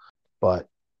spells. But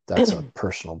that's a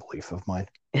personal belief of mine.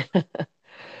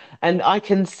 And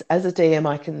as a DM,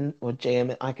 or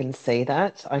GM, I can see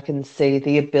that. I can see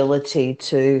the ability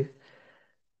to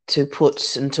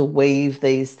put and to weave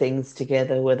these things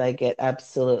together where they get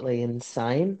absolutely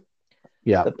insane.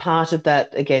 Yeah. But part of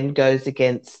that again goes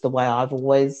against the way I've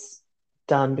always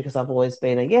done because I've always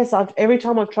been a yes. I've every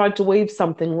time I've tried to weave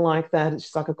something like that, it's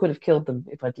just like I could have killed them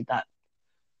if I did that.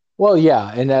 Well,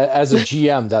 yeah, and as a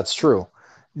GM, that's true.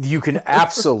 You can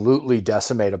absolutely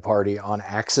decimate a party on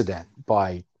accident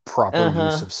by proper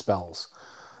use Uh-huh. of spells.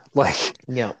 Like,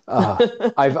 Yeah. uh,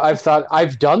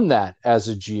 I've done that as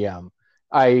a GM.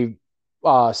 I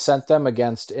sent them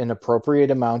against an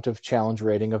appropriate amount of challenge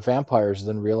rating of vampires,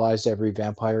 then realized every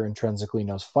vampire intrinsically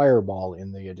knows Fireball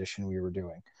in the edition we were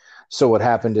doing. So what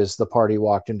happened is the party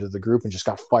walked into the group and just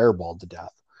got fireballed to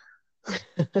death.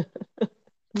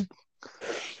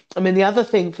 I mean, the other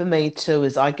thing for me too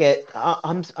is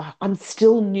I'm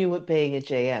still new at being a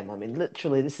GM. I mean,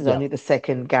 literally, this is Yeah, only the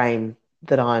second game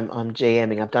that I'm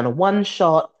GMing. I've done a one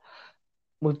shot,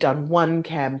 we've done one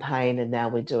campaign, and now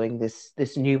we're doing this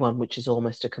new one, which is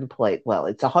almost a complete. Well,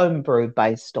 it's a homebrew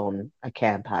based on a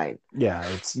campaign. yeah,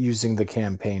 it's using the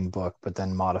campaign book, but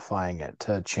then modifying it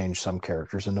to change some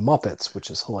characters into Muppets, which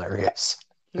is hilarious.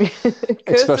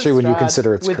 Curse of Especially when you Strahd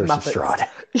consider it's with Curse of Muppets. Strahd.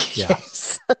 Yeah.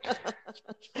 Yes.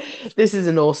 This is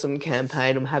an awesome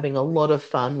campaign. I'm having a lot of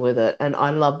fun with it, and I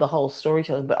love the whole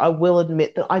storytelling. But I will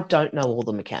admit that I don't know all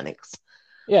the mechanics.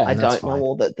 Yeah, I and that's don't know fine.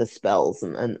 all the spells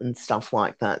and stuff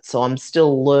like that. So I'm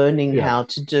still learning Yeah. how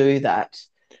to do that,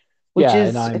 which Yeah, and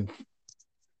is,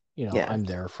 yeah, I'm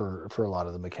there for a lot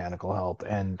of the mechanical help.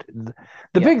 And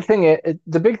yeah,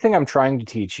 the big thing I'm trying to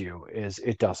teach you is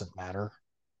it doesn't matter.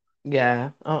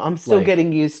 yeah. I'm still Like,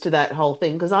 getting used to that whole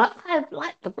thing because I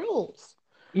like the rules.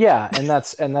 yeah, and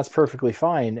that's perfectly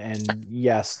fine. And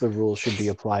yes, the rules should be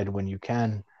applied when you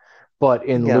can. but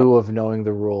in Yeah. lieu of knowing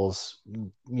the rules,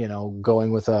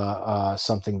 going with a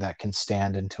something that can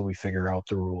stand until we figure out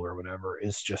the rule or whatever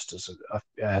is just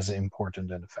as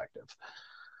important and effective.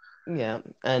 Yeah.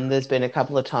 And there's been a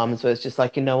couple of times where it's just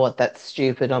like, you know what, that's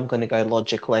stupid. I'm going to go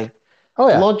logically. Oh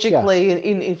yeah, yeah. Logically,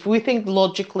 if we think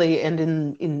logically and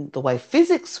in the way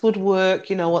physics would work,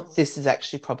 you know what, this is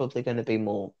actually probably going to be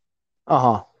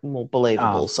Uh-huh. more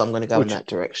believable. Um, So I'm going to go in which that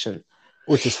direction.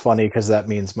 which is funny because that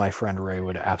means my friend Ray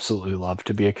would absolutely love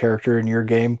to be a character in your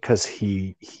game because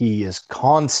he is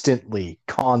constantly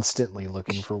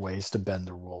looking for ways to bend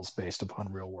the rules based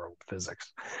upon real world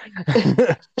physics.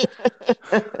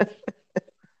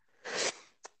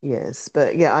 Yes,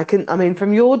 but yeah, I mean,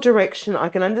 from your direction, I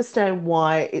can understand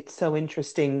why it's so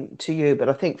interesting to you. But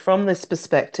I think from this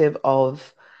perspective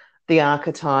of the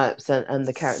archetypes and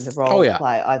the character Oh role yeah.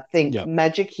 play, I think Yep.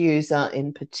 Magic User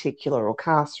in particular, or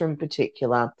Caster in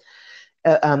particular,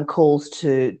 calls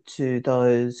to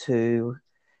those who,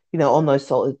 on those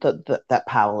solid that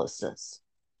powerlessness.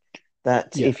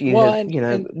 That Yeah. if you Well, have,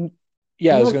 and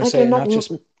yeah, I was not going to say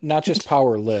again, not just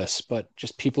powerless, but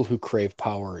just people who crave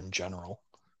power in general.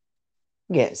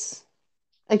 yes.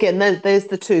 Again, there's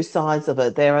the two sides of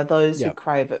it. There are those who Yeah.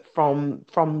 crave it from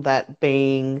that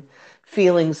being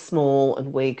feeling small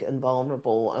and weak and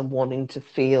vulnerable and wanting to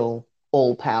feel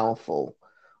all powerful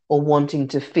or wanting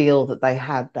to feel that they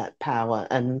have that power.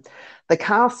 And the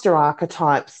caster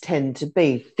archetypes tend to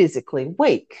be physically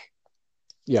weak,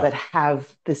 Yeah. but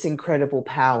have this incredible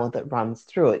power that runs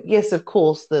through it. Yes, of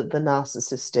course, the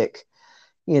narcissistic,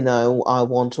 I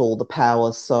want all the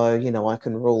power so, I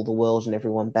can rule the world and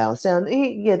everyone bows down.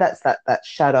 Yeah, that's that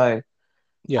shadow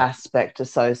Yeah. aspect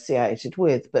associated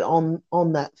with. But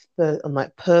on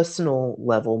that personal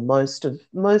level,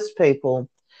 most people,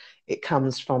 it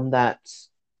comes from that,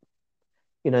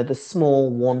 the small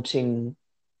wanting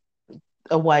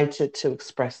a way to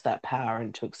express that power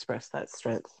and to express that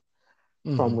strength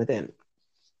from Hmm. within.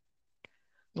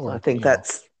 So I Or, think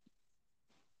that's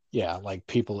yeah, like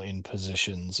people in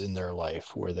positions in their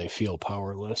life where they feel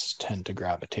powerless tend to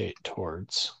gravitate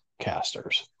towards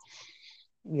casters.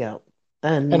 yeah.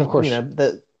 And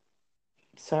And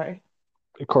sorry.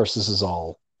 of course, this is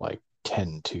all like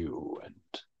tend to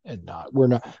and not. We're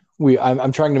not.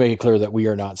 I'm trying to make it clear that we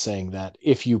are not saying that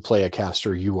if you play a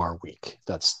caster, you are weak.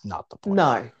 That's not the point.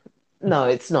 No, no,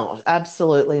 it's not.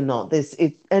 Absolutely not.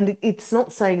 It's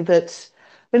not saying that.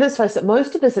 I mean, let's face it.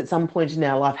 Most of us, at some point in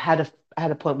our life, had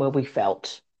a point where we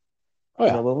felt, Oh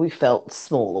yeah. where we felt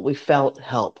small or we felt Hmm.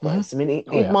 helpless. I mean, it,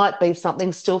 Oh it yeah. might be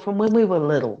something still from when we were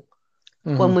little,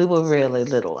 Hmm. when we were really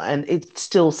little, and it's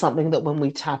still something that when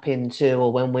we tap into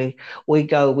or when we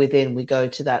go within, we go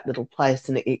to that little place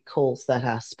and it calls that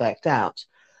aspect out.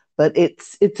 But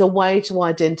it's a way to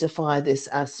identify this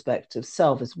aspect of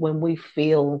self is when we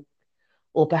feel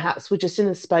or perhaps we're just in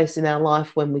a space in our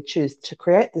life when we choose to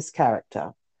create this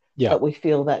character, Yeah. but we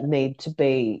feel that need to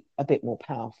be a bit more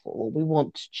powerful, or we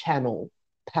want to channel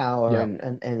power Yeah.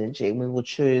 and energy. And we will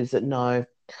choose that no,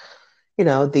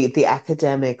 the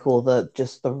academic or the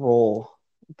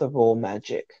raw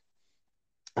magic.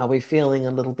 Are we feeling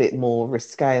a little bit more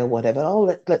risque or whatever?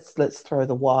 Oh, let's throw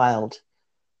the wild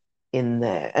in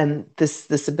there. And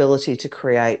this ability to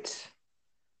create.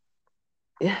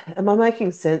 Yeah, am I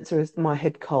making sense, or is my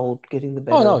head cold getting the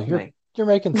Oh better no, of me? you're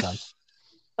making sense.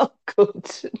 Oh, good,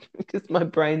 because my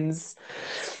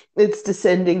it's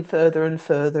descending further and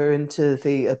further into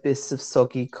the abyss of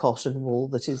soggy cotton wool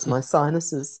that is my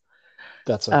sinuses.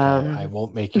 That's okay. I Um,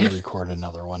 won't make you record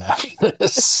another one after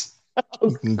this. oh,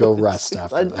 You can go good, rest because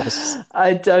after this.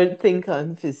 I don't think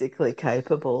I'm physically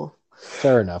capable.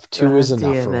 Fair enough. Two Oh, is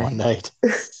enough dear for one me. night.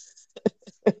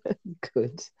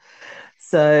 Good.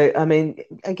 So, I mean,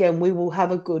 again, we will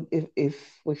have a good,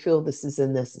 if we feel this is a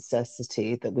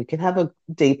necessity, that we can have a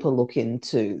deeper look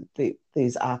into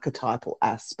these archetypal Yeah.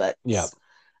 aspects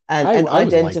and, I and I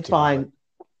would like to, but identifying.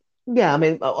 Yeah, I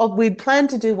mean, we plan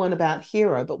to do one about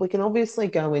hero, but we can obviously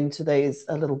go into these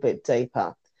a little bit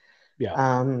deeper. yeah.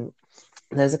 Um,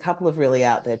 there's a couple of really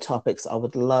out there topics I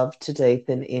would love to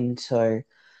deepen into.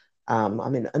 I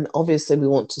mean, and obviously we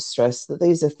want to stress that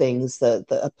these are things that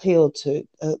appeal to,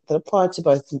 that apply to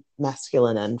both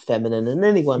masculine and feminine and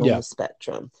anyone on Yeah. the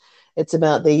spectrum. It's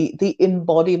about the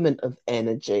embodiment of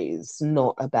energies,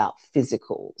 not about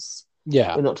physicals.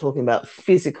 Yeah. We're not talking about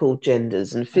physical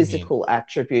genders and I mean, physical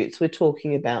attributes. We're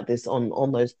talking about this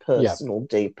on those yeah. personal,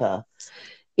 deeper,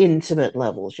 intimate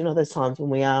levels. There's times when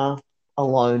we are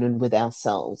alone and with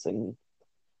ourselves and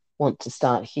want to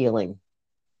start healing,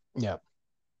 Yeah.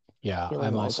 Yeah. healing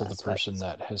I'm those also the person aspects.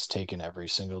 that has taken every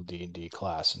single D&D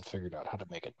class and figured out how to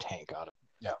make a tank out of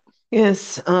it. Yeah.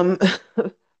 Yes,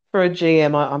 For a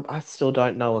GM, I still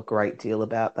don't know a great deal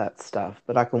about that stuff,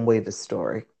 but I can weave a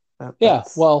story. Yeah,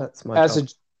 well, That's my job.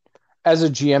 as a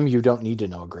GM, you don't need to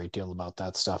know a great deal about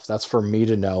that stuff. That's for me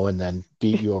to know and then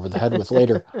beat you over the head with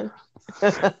later.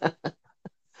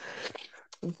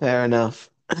 Fair enough.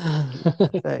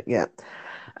 But yeah.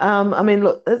 I mean,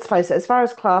 look, let's face it, as far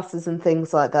as classes and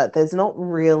things like that, there's not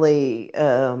really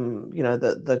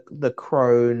the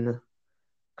crone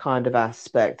kind of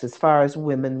aspect as far as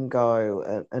women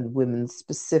go, and women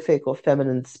specific or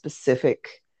feminine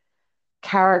specific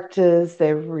characters.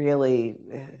 They're really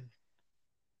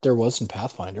There was in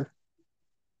Pathfinder.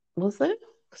 was there?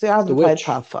 See, I The haven't played witch.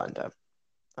 Pathfinder.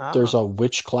 There's Ah, a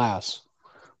witch class,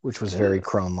 which was very yes,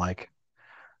 crone-like.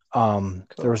 There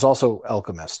cool. was also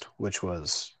alchemist, which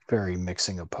was very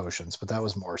mixing of potions, but that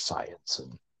was more science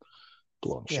and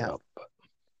blowing shit Yeah. up.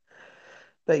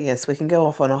 But yes, we can go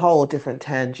off on a whole different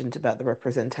tangent about the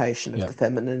representation of Yeah, the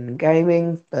feminine in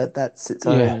gaming, but that's its yeah,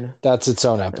 own, that's its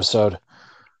own episode.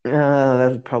 that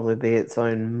would probably be its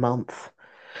own month.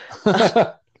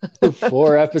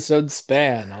 4 episode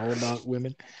span, all about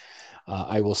women.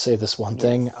 I will say this one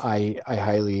thing: Yes. I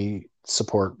highly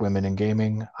support women in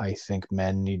gaming. I think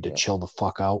men need to Yeah. chill the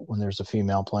fuck out when there's a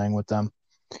female playing with them.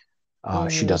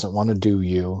 She Hmm. doesn't want to do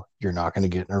you. You're not going to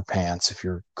get in her pants if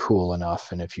you're cool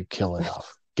enough and if you kill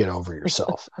enough. Get over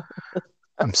yourself.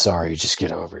 I'm sorry, just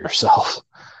get over yourself.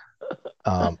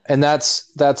 And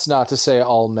that's not to say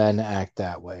all men act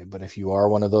that way, but if you are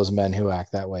one of those men who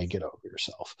act that way, get over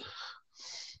yourself.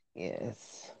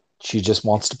 Yes. She just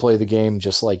wants to play the game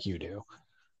just like you do.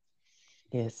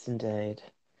 Yes, indeed.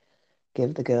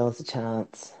 Give the girls a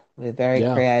chance. We're very Yeah,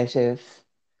 creative.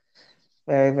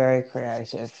 Very, very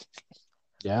creative.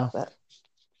 yeah. But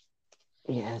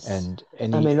yes. And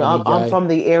I any mean, any I'm guy, from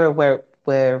the era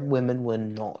where women were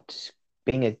not.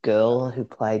 Being a girl who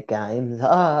played games,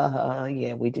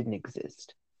 yeah, we didn't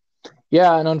exist.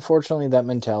 yeah. And unfortunately, that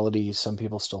mentality, some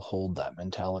people still hold that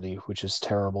mentality, which is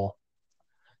terrible.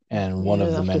 And one of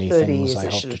Yeah, the after many 30 things years, I it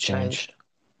hope should to have change. changed.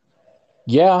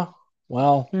 Yeah,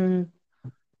 well, Hmm.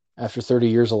 after 30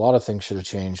 years, a lot of things should have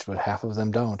changed, but half of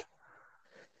them don't.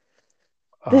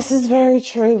 This Um, is very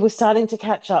true. We're starting to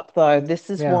catch up, though.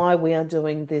 This is yeah, why we are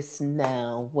doing this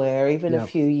now, where even a yeah,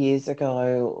 few years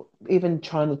ago, even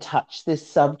trying to touch this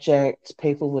subject,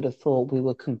 people would have thought we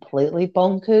were completely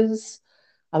bonkers.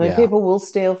 I mean, yeah. people will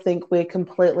still think we're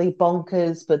completely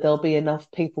bonkers, but there'll be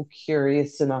enough people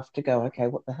curious enough to go, okay,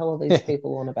 what the hell are these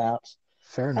people on about?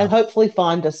 Fair And enough. hopefully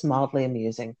find us mildly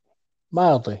amusing.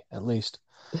 Mildly, at least.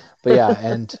 But yeah,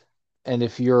 and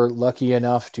if you're lucky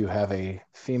enough to have a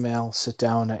female sit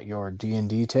down at your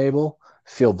D&D table,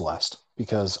 feel blessed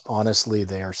because honestly,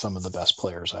 they are some of the best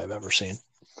players I've ever seen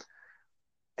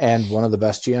and one of the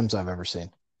best GMs I've ever seen.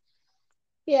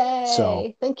 So,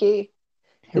 Yay! Thank you.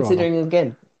 you're welcome. Considering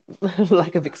again,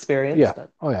 lack of experience, Yeah. but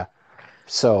Oh yeah.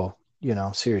 So,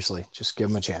 seriously, just give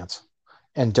them a chance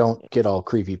and don't get all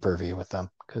creepy pervy with them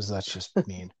because that's just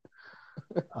mean.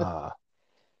 Uh,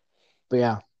 but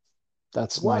yeah,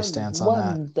 that's my stance on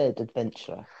that. one dead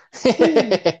adventurer.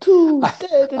 I, Two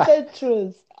dead I,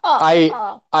 adventurers. Ah, I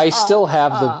ah, I ah, still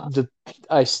have ah.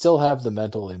 I still have the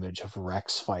mental image of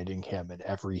Rex fighting him in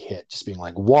every hit, just being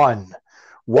like one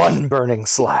burning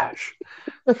slash.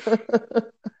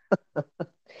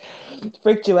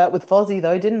 Freaked you out with Fozzie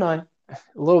though, didn't I? A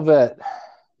little bit.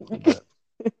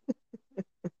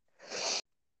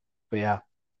 But yeah,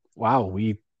 wow,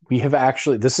 we have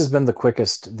actually this has been the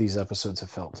quickest these episodes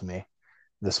have felt to me.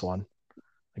 This one,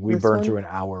 like we This burned through one. an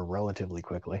hour relatively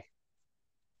quickly.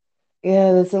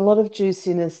 Yeah, there's a lot of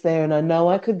juiciness there, and I know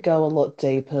I could go a lot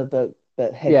deeper, but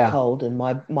head Yeah, cold, and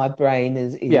my brain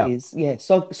is yeah, yeah,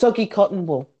 soggy cotton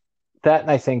wool. that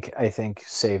and I think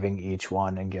saving each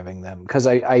one and giving them because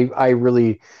I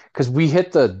really because we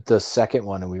hit the second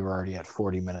one and we were already at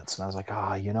 40 minutes and I was like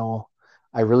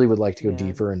I really would like to go Yeah,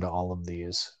 deeper into all of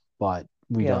these but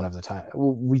we don't yeah. have the time.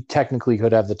 We technically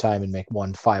could have the time and make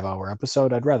one 5-hour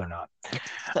episode. I'd rather not.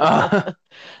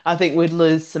 I think we'd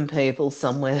lose some people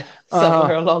somewhere uh,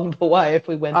 somewhere along the way if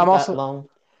we went I'm that also long.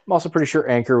 I'm also pretty sure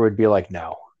Anchor would be like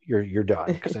no, you're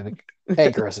done because I think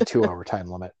Anchor has a 2-hour time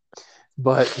limit.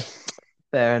 But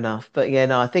Fair enough. But yeah,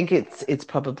 no, I think it's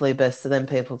probably best so then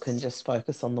people can just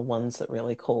focus on the ones that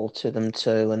really call to them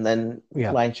too, and then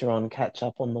yeah, later on catch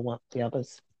up on the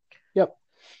others. yep.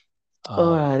 Um,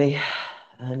 Alrighty.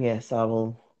 And yes, I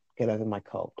will get over my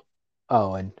cold.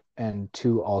 Oh, and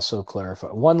to also clarify,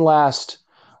 one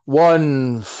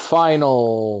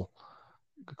final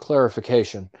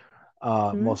clarification,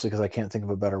 Hmm? mostly because I can't think of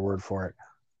a better word for it.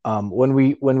 When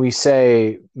we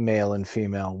say male and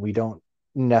female, we don't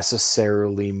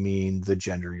necessarily mean the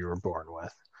gender you were born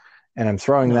with. And I'm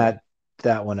throwing No.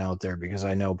 that one out there because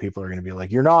I know people are going to be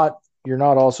like, you're not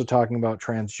also talking about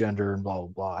transgender and blah blah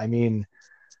blah. I mean,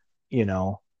 you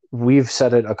know, we've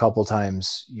said it a couple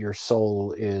times. Your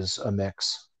soul is a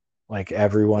mix. Like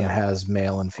everyone Yeah. has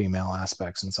male and female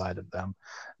aspects inside of them.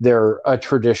 They're a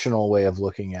traditional way of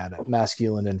looking at it.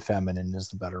 Masculine and feminine is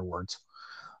the better words.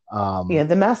 Yeah,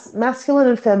 the masculine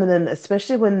and feminine,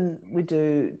 especially when we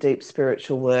do deep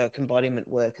spiritual work, embodiment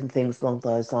work, and things along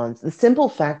those lines. The simple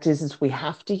fact is we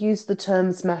have to use the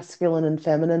terms masculine and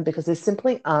feminine because there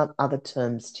simply aren't other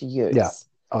terms to Yeah. use.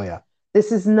 Oh yeah.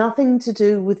 This is nothing to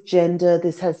do with gender.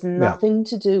 This has Yeah. nothing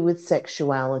to do with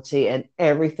sexuality and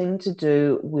everything to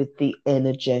do with the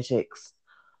energetics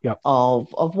Yep.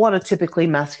 of what are typically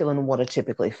masculine and what are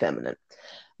typically feminine.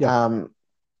 Yep. Um,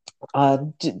 uh,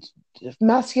 d-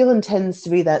 Masculine tends to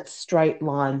be that straight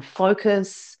line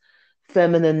focus.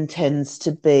 Feminine tends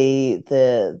to be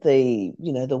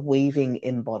the weaving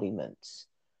embodiment.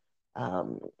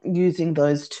 Using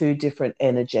those two different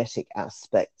energetic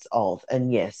aspects of,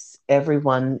 and yes,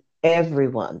 everyone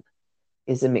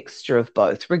is a mixture of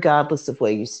both, regardless of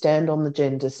where you stand on the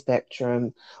gender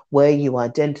spectrum, where you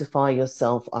identify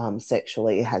yourself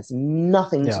sexually. It has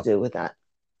nothing to Yeah. do with that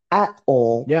at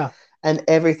all, Yeah. and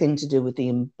everything to do with the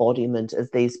embodiment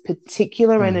of these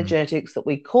particular Hmm. energetics that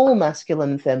we call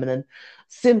masculine and feminine,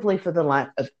 simply for the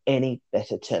lack of any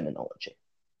better terminology.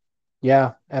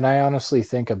 Yeah. And I honestly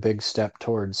think a big step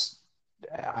towards,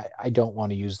 I don't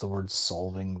want to use the word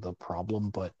solving the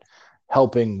problem, but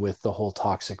helping with the whole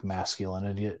toxic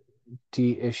masculinity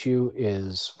issue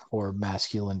is for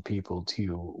masculine people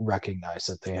to recognize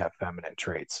that they have feminine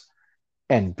traits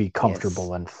and be Yes.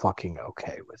 comfortable and fucking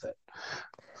okay with it.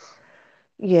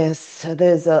 Yes, so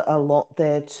there's a lot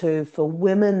there too for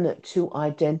women to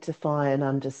identify and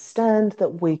understand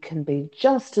that we can be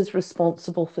just as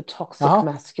responsible for toxic Uh-huh.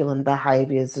 masculine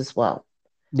behaviors as well.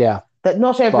 Yeah. That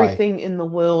not Bye. everything in the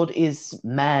world is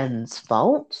man's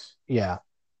fault. Yeah.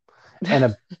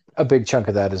 And a big chunk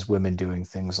of that is women doing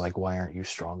things like, why aren't you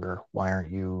stronger? Why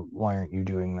aren't you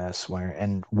doing this? Why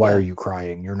are Yeah, you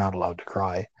crying? You're not allowed to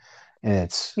cry. And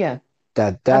it's yeah,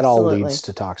 that all leads absolutely.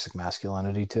 to toxic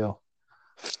masculinity too.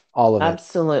 All of it.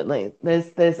 Absolutely.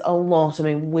 There's a lot. I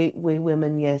mean, we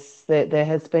women, yes, there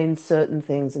has been certain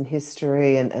things in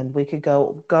history and we could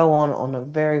go on a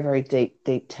very, very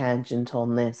deep tangent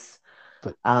on this.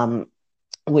 But Um,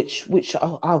 which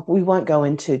we won't go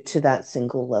into to that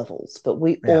single levels, but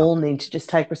we yeah. all need to just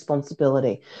take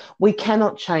responsibility. We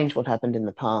cannot change what happened in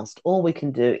the past. All we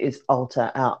can do is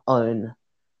alter our own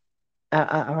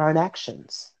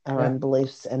actions, our Yeah. own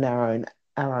beliefs, and our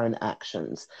own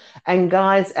actions. And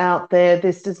guys out there,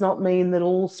 this does not mean that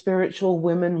all spiritual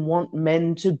women want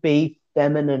men to be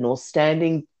feminine or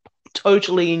standing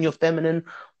totally in your feminine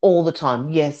all the time.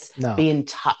 Yes, No. be in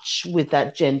touch with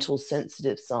that gentle,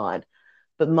 sensitive side.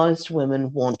 But most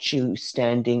women want you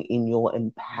standing in your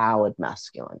empowered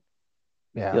masculine.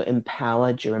 Yeah. You're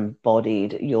empowered, you're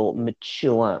embodied, you're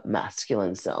mature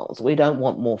masculine selves. We don't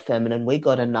want more feminine. We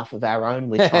got enough of our own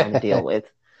we're trying to deal with.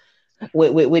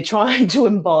 We're trying to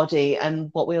embody,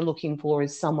 and what we're looking for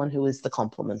is someone who is the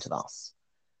complement of us.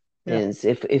 Yeah. Is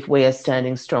if we are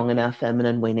standing strong in our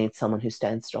feminine, we need someone who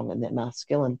stands strong in their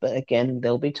masculine. But again,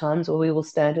 there'll be times where we will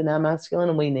stand in our masculine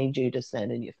and we need you to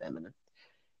stand in your feminine.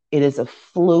 It is a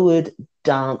fluid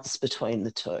dance between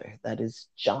the two. That is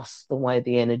just the way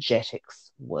the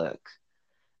energetics work.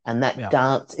 And that Yeah.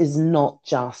 dance is not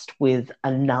just with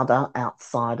another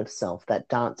outside of self, that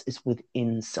dance is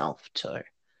within self too.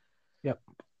 Yep.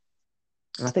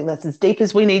 And I think that's as deep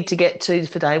as we need to get to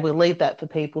today. We'll leave that for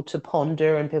people to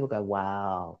ponder and people go,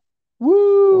 wow. Or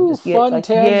Woo! just, yeah, Fun like,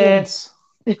 yeah. tangents.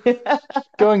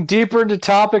 Going deeper into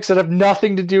topics that have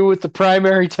nothing to do with the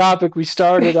primary topic we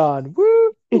started on. Woo!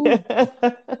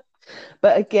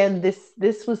 But again,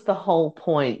 this was the whole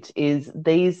point is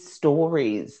these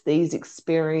stories, these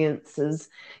experiences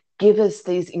give us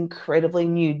these incredibly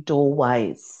new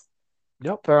doorways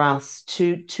Yep. for us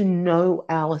to know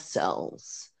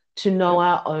ourselves, to know Yep.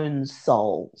 our own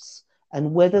souls,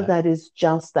 and whether Right. that is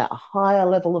just that higher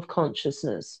level of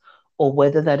consciousness or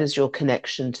whether that is your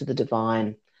connection to the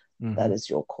divine, Hmm. that is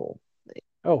your call.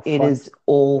 Oh, It fun. is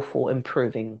all for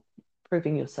improving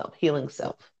yourself, healing Yep.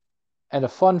 self. And a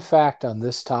fun fact on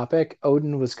this topic,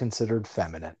 Odin was considered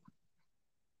feminine.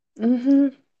 Hmm.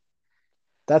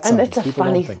 That's And something it's a people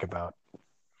don't funny, think about.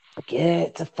 yeah,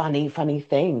 it's a funny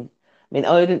thing. I mean,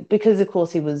 Odin, because of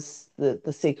course he was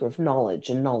the seeker of knowledge,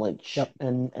 and knowledge Yep.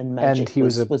 and And magic he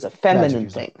was a was a magic feminine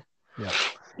user. thing. Yep.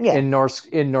 Yeah, In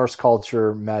Norse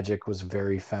culture, magic was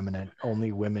very feminine.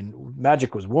 Only women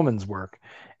magic was woman's work,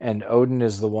 and Odin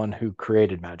is the one who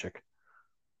created magic.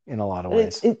 in a lot of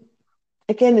It's ways. it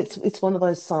again, it's one of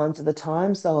those signs of the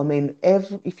times, though. I mean,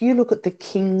 if you look at the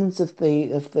kings of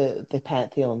the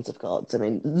pantheons of gods, I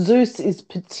mean, Zeus is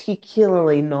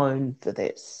particularly known for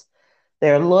this.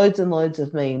 There are loads and loads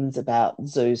of memes about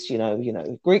Zeus,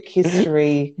 Greek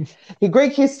history.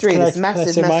 Greek history, this Can I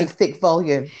massive, say massive, mine? thick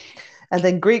volume. And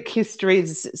then Greek history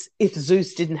is if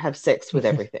Zeus didn't have sex with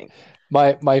everything.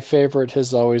 My favorite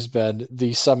has always been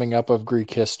the summing up of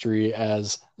Greek history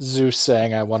as Zeus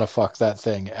saying, "I want to fuck that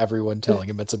thing," everyone telling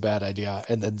him it's a bad idea,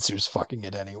 and then Zeus fucking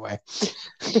it anyway.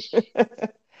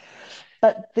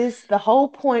 But the whole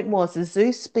point was is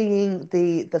Zeus being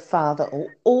the father, or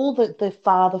all the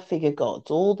father figure gods,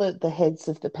 all the heads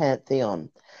of the pantheon,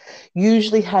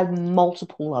 usually had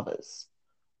multiple lovers,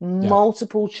 Yeah,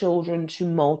 multiple children to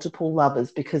multiple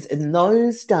lovers, because in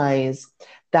those days,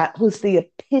 that was the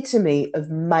epitome of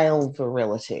male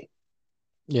virility,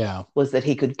 yeah, was that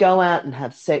he could go out and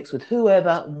have sex with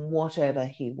whoever and whatever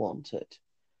he wanted.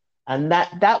 And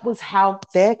that was how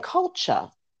their culture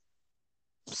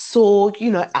saw,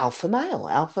 alpha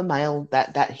male,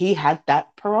 that he had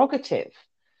that prerogative.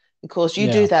 Of course,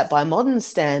 you do yeah. that by modern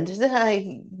standards, yeah,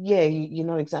 you're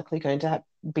not exactly going to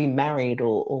be married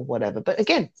or whatever. But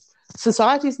again,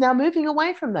 society is now moving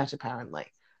away from that, apparently.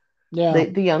 Yeah,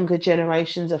 The younger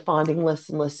generations are finding less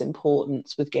and less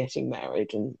importance with getting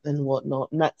married and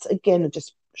whatnot. And that's, again, it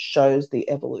just shows the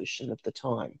evolution of the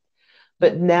time.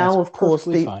 But yep, that's now, of course,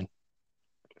 perfectly the fine.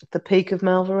 the peak of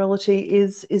male virility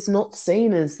is not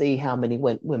seen as the how many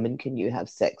women can you have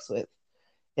sex with.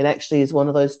 It actually is one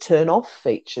of those turn off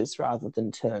features rather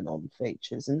than turn on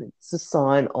features, and it's a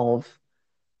sign of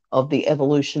the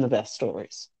evolution of our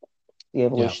stories, the Yeah.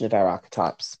 evolution of our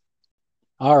archetypes.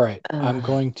 All right, I'm Uh,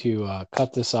 going to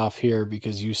cut this off here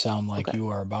because you sound like okay. you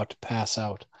are about to pass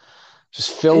out.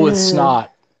 Just fill with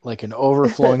snot like an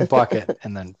overflowing bucket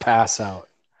and then pass out.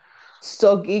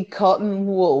 Soggy cotton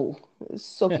wool,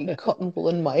 soggy cotton wool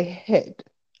in my head.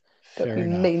 Don't be Fair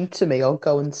mean enough. to me. I'll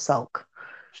go and sulk.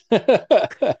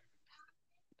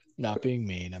 Not being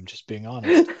mean, I'm just being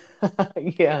honest.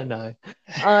 Yeah, I know.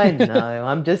 I know.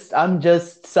 I'm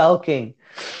just sulking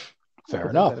Fair because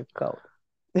I've got enough. a cold.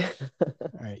 All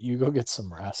right, you go get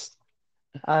some rest.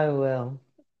 I will.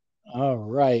 All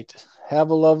right. Have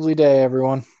a lovely day,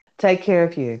 everyone. Take care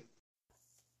of you.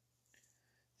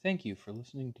 Thank you for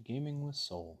listening to Gaming with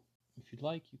Soul. If you'd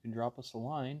like, you can drop us a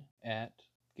line at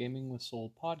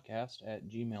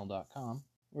gamingwithsoulpodcast@gmail.com,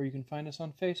 or you can find us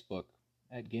on Facebook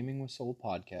at Gaming with Soul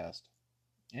Podcast.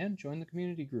 And join the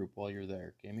community group while you're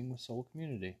there, Gaming with Soul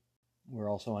Community. We're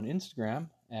also on Instagram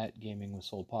at Gaming with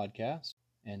Soul Podcast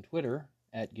and Twitter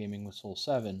at Gaming with Soul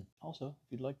 7. Also,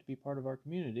 if you'd like to be part of our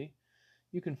community,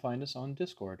 you can find us on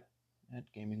Discord at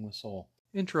Gaming with Soul.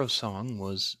 Intro song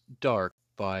was Dark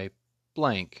by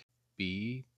Blank,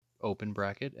 B open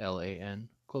bracket LAN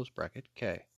close bracket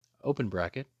K. Open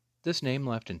bracket, this name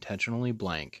left intentionally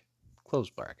blank, close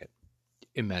bracket.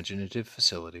 Imaginative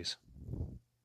Facilities.